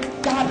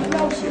not. God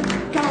loves you.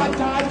 God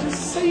died to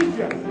save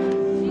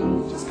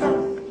you. Just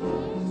come.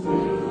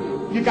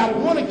 You got to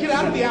want to get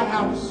out of the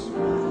outhouse.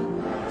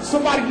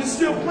 Somebody is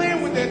still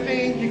playing with that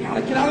thing. You got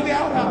to get out of the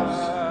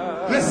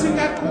outhouse. Let's sing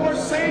that chorus,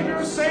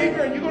 Savior,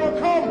 Savior, and you're going to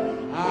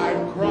come.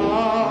 I'm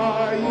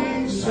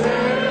crying,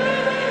 Savior.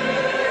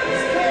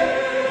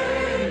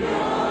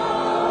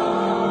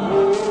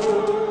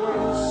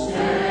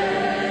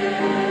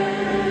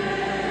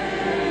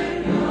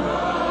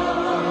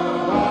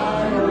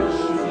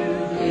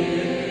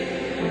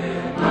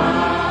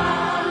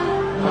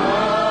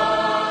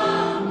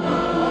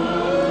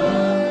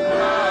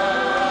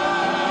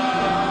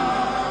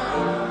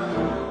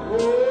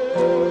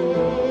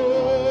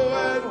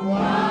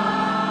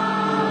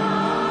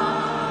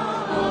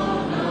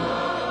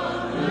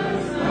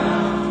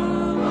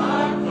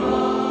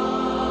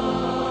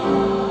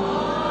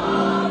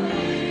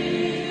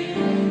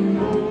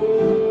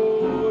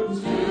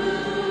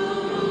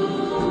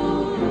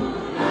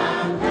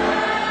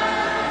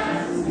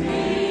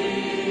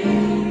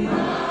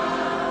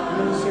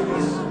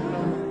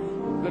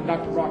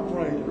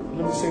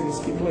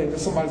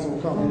 Somebody's going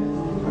to come.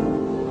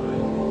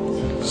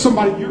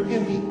 Somebody, you're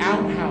in the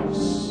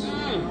outhouse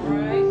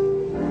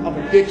of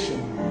addiction.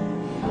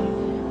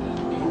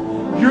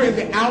 You're in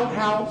the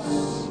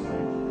outhouse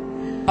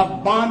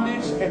of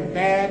bondage and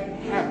bad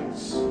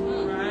habits.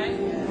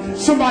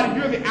 Somebody,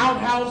 you're in the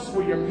outhouse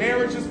where your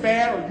marriage is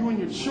bad or you and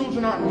your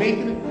children aren't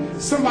making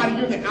it. Somebody,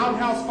 you're in the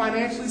outhouse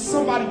financially.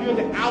 Somebody, you're in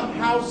the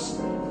outhouse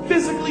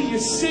physically. You're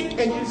sick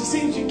and it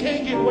seems you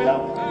can't get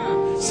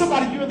well.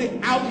 Somebody, you're in the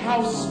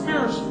outhouse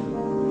spiritually.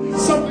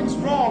 Something's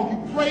wrong.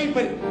 You pray,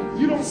 but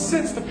you don't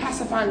sense the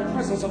pacifying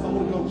presence of the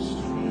Holy Ghost.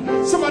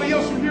 Somebody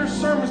else, you hear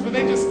sermons, but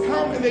they just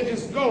come and they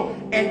just go.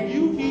 And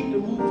you need to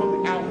move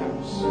from the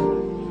outhouse.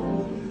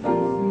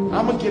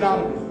 I'm going to get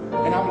out of it.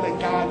 And I'm going to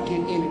let God get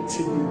in it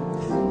to you.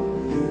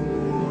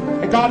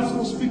 And God is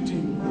going to speak to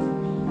you.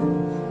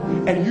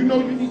 And you know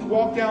you need to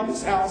walk down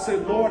this aisle and say,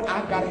 Lord,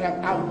 I've got to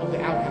have out of the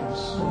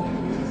outhouse.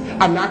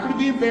 I'm not going to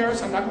be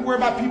embarrassed. I'm not going to worry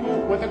about people,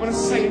 what they're going to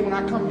say when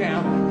I come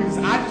down. Because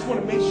I just want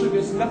to make sure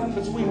there's nothing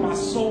between my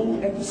soul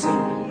and the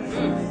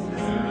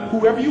Savior.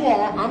 Whoever you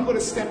are, I'm going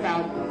to step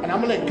out and I'm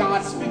going to let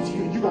God speak to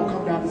you. You're going to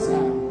come down this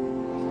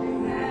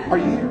aisle. Are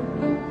you here?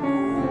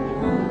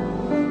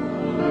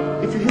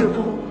 If you're here,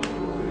 come on.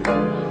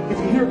 If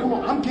you're here, come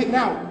on. I'm getting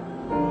out.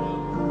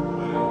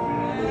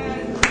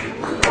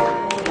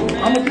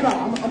 I'm going to get out.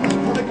 I'm going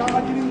to let God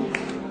get in.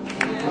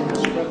 God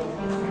bless you, brother.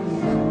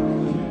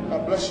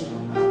 God bless you.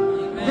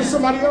 There's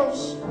somebody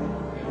else.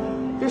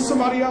 There's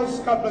somebody else.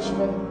 God bless you,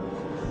 brother.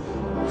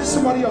 There's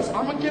somebody else.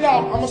 I'm going to get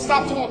out. I'm going to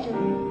stop talking.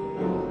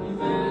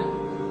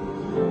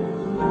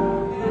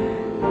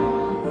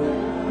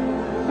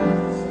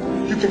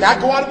 You cannot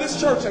go out of this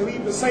church and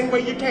leave the same way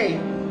you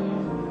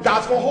came.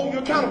 God's going to hold you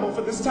accountable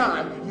for this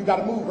time. You got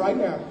to move right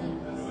now.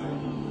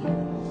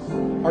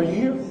 Are you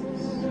here?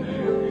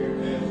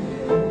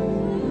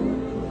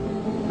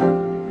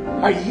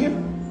 Are you here?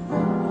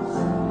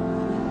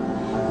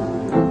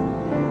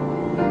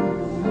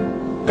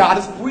 God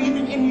is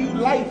breathing in you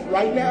life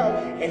right now,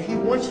 and He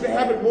wants you to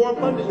have it more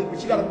abundantly,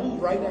 but you got to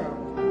move right now.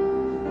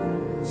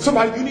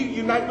 Somebody, you need to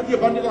unite with the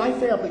Abundant Life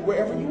family.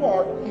 Wherever you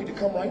are, you need to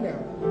come right now.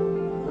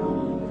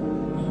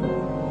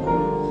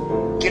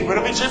 Get rid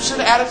of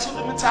Egyptian attitude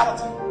and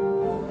mentality.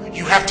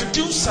 You have to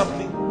do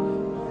something,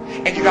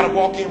 and you got to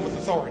walk in with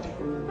authority.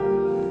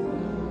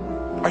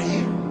 Are you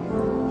here?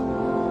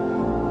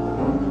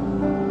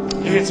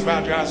 Your heads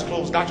bowed, your eyes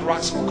closed. Dr.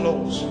 Rock's going to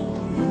close.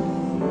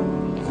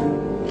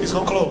 He's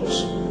going to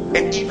close.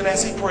 And even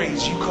as he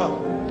prays, you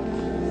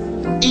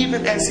come.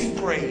 Even as he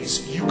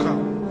prays, you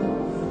come.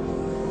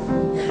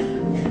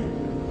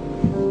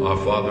 Our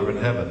Father in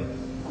heaven,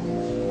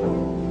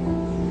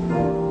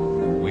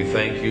 we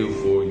thank you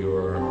for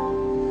your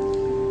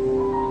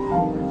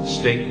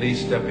stately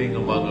stepping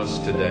among us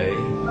today,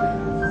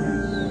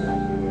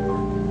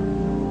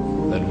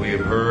 that we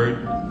have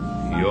heard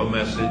your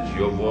message,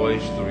 your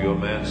voice through your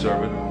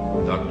manservant,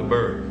 Dr.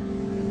 Bird.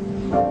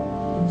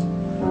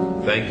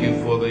 Thank you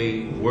for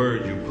the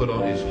word you put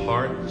on his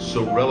heart,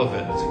 so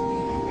relevant,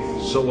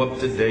 so up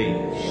to date,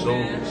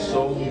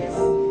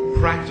 so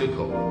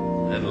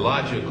practical and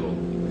logical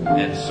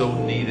and so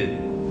needed.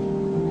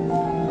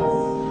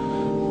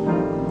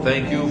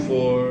 Thank you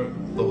for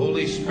the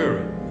Holy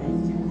Spirit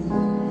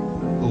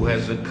who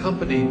has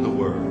accompanied the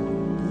word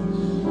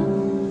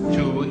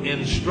to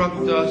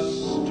instruct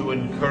us, to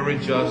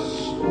encourage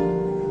us,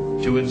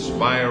 to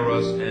inspire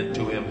us, and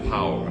to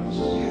empower us.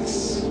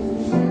 Yes.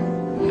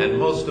 And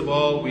most of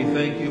all, we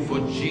thank you for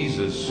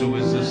Jesus, who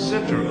is the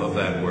center of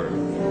that word,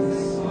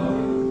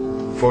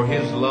 for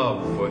his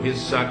love, for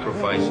his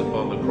sacrifice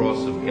upon the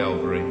cross of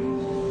Calvary.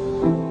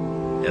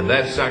 And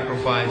that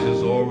sacrifice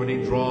has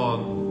already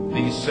drawn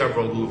these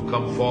several who have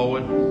come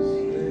forward,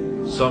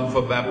 some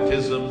for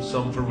baptism,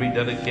 some for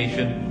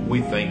rededication.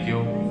 We thank you.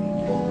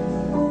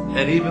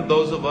 And even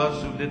those of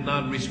us who did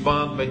not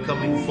respond by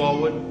coming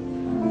forward,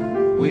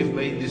 we've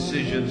made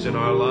decisions in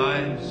our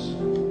lives.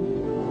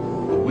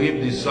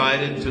 We've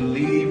decided to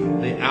leave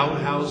the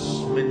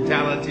outhouse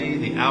mentality,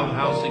 the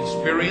outhouse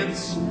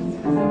experience,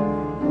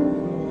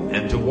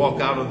 and to walk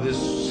out of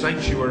this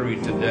sanctuary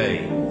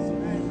today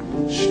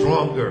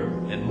stronger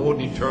and more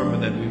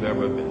determined than we've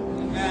ever been.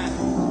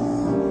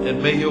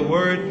 And may your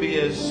word be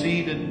as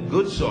seed in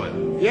good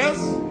soil. Yes.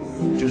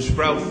 To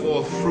sprout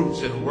forth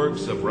fruits and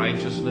works of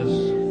righteousness.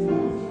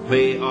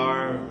 May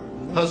our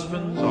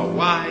husbands, our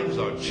wives,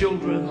 our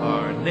children,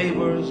 our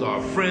neighbors,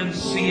 our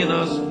friends see in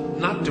us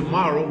not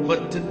tomorrow,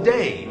 but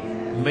today.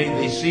 May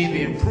they see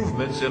the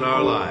improvements in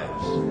our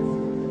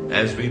lives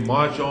as we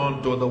march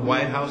on toward the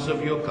White House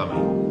of your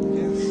coming.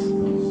 Yes.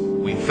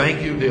 We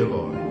thank you, dear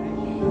Lord,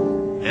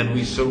 and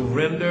we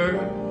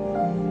surrender.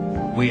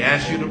 We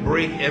ask you to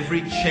break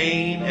every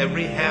chain,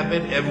 every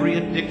habit, every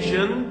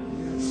addiction,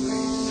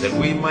 that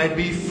we might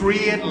be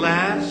free at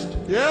last.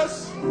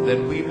 Yes.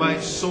 That we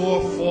might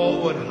soar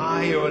forward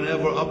higher and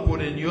ever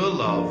upward in your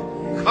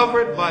love,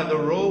 covered by the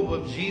robe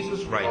of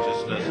Jesus'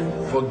 righteousness,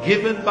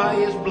 forgiven by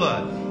his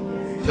blood,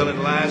 till at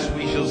last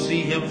we shall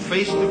see him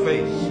face to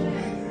face,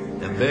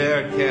 and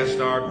there cast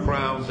our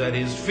crowns at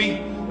his feet,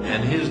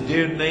 and his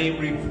dear name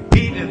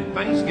repeat in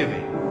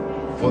thanksgiving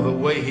for the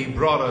way he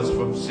brought us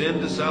from sin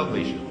to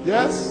salvation.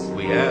 Yes.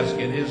 We ask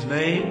in his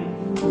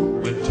name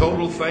with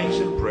total thanks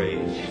and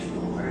praise.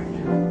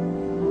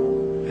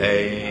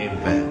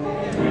 Amen.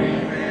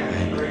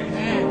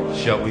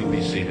 Shall we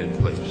be seated,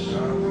 please?